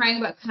 if you're praying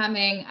about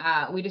coming,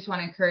 we just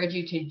want to encourage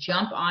you to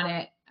jump on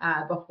it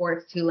before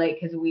it's too late,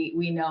 because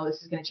we know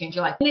this is going to change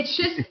your life. And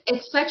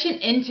it's such an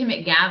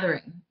intimate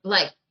gathering.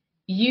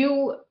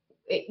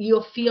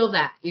 You'll feel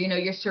that,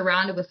 you're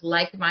surrounded with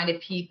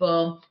like-minded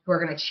people who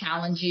are going to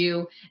challenge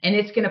you, and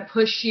it's going to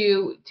push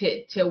you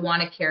to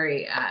want to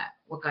carry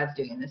what God's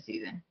doing in this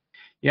season.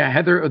 Yeah,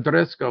 Heather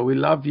Odrisco, we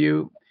love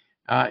you.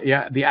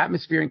 The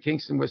atmosphere in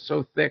Kingston was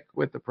so thick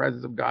with the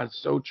presence of God,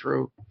 so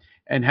true.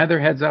 And Heather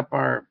heads up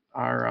our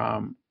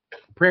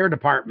prayer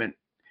department.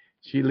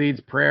 She leads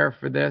prayer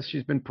for this.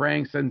 She's been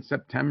praying since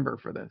September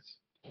for this.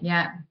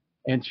 Yeah.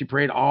 And she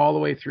prayed all the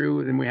way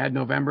through. And we had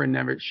November,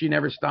 and she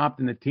never stopped,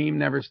 and the team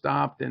never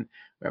stopped. And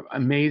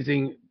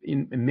amazing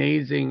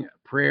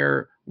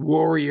prayer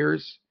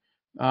warriors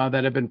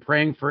that have been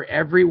praying for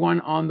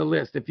everyone on the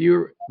list. If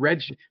you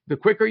the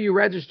quicker you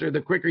register,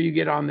 the quicker you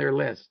get on their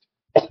list.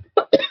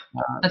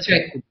 That's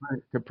right.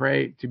 To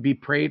pray, to be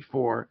prayed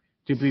for,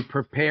 to be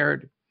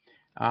prepared.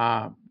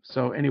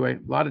 So anyway,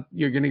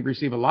 you're going to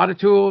receive a lot of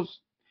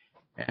tools,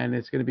 and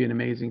it's going to be an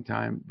amazing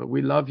time. But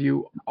we love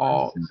you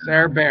all. Awesome.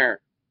 Sarah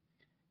Bear,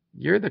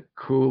 you're the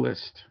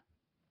coolest.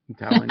 I'm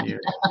telling you.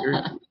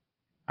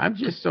 I'm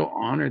just so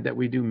honored that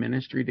we do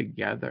ministry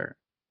together.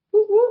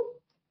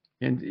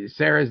 And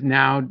Sarah's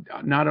now,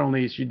 not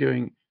only is she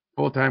doing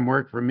full-time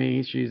work for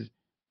me, she's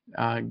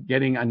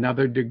getting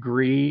another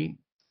degree.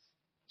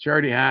 She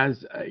already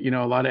has, a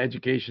lot of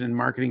education in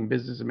marketing,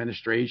 business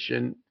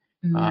administration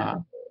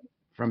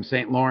from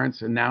St.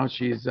 Lawrence, and now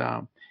she's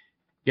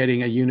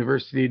getting a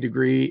university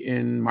degree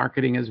in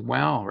marketing as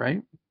well,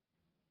 right?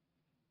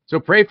 So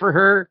pray for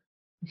her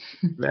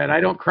that I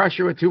don't crush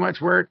her with too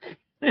much work.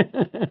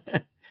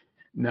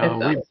 No,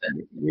 awesome.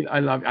 I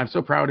love you. I'm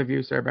so proud of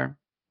you, Sarah Bear.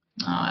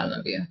 Oh, I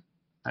love you.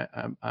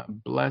 I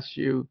bless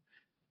you.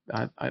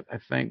 I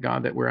thank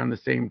God that we're on the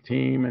same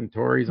team, and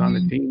Tori's on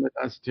the team with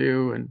us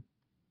too. And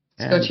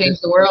let's go change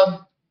the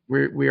world.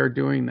 We are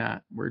doing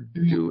that. We're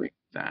doing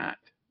that.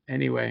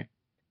 Anyway,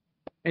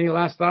 any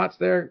last thoughts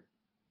there?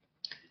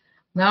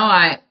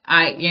 No,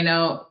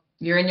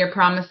 you're in your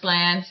promised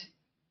land.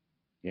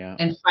 Yeah.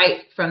 And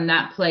fight from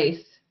that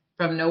place,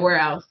 from nowhere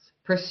else.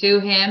 Pursue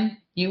him.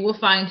 You will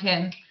find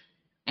him.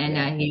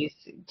 And he's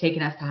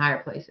taking us to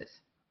higher places.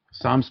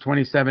 Psalms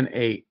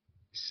 27:8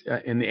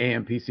 in the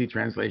AMPC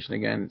translation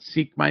again.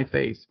 Seek my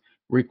face.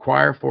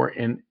 Require for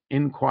and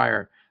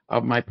inquire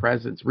of my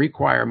presence.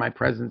 Require my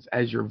presence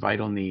as your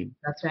vital need.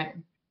 That's right.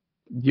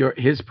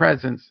 His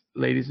presence,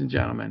 ladies and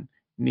gentlemen,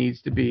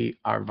 needs to be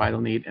our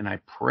vital need. And I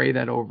pray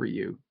that over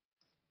you,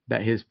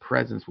 that his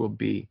presence will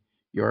be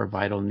your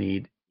vital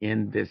need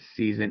in this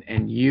season.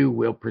 And you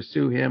will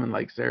pursue him. And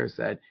like Sarah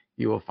said,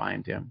 you will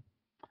find him.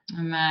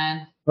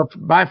 Amen.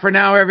 Bye for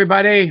now,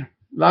 everybody.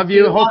 Love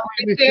you.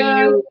 Hopefully we see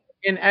you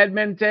in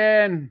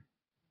Edmonton.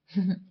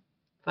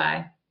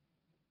 Bye.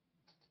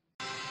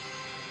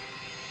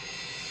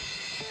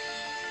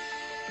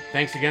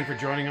 Thanks again for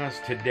joining us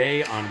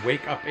today on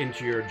Wake Up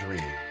Into Your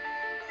Dream.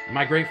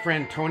 My great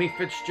friend Tony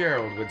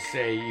Fitzgerald would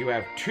say you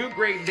have two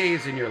great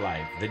days in your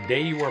life, the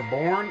day you were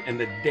born and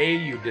the day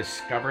you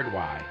discovered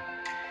why.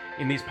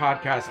 In these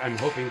podcasts, I'm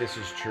hoping this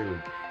is true,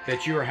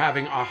 that you are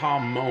having aha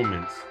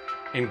moments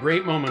and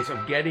great moments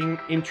of getting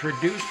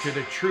introduced to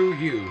the true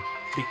you,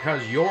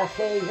 because your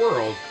whole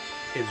world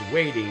is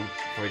waiting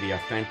for the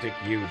authentic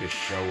you to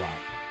show up.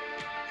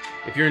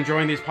 If you're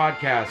enjoying these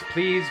podcasts,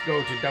 please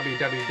go to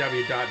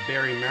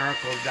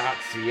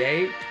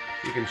www.barrymaracle.ca.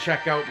 You can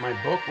check out my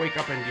book, Wake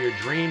Up Into Your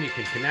Dream. You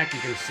can connect.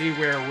 You can see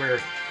where we're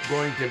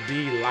going to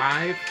be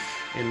live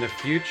in the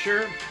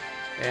future.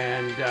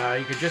 And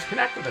you can just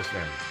connect with us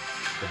there.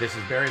 But this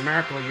is Barry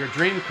Maracle, your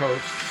dream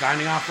coach,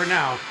 signing off for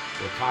now.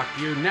 We'll talk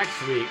to you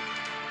next week.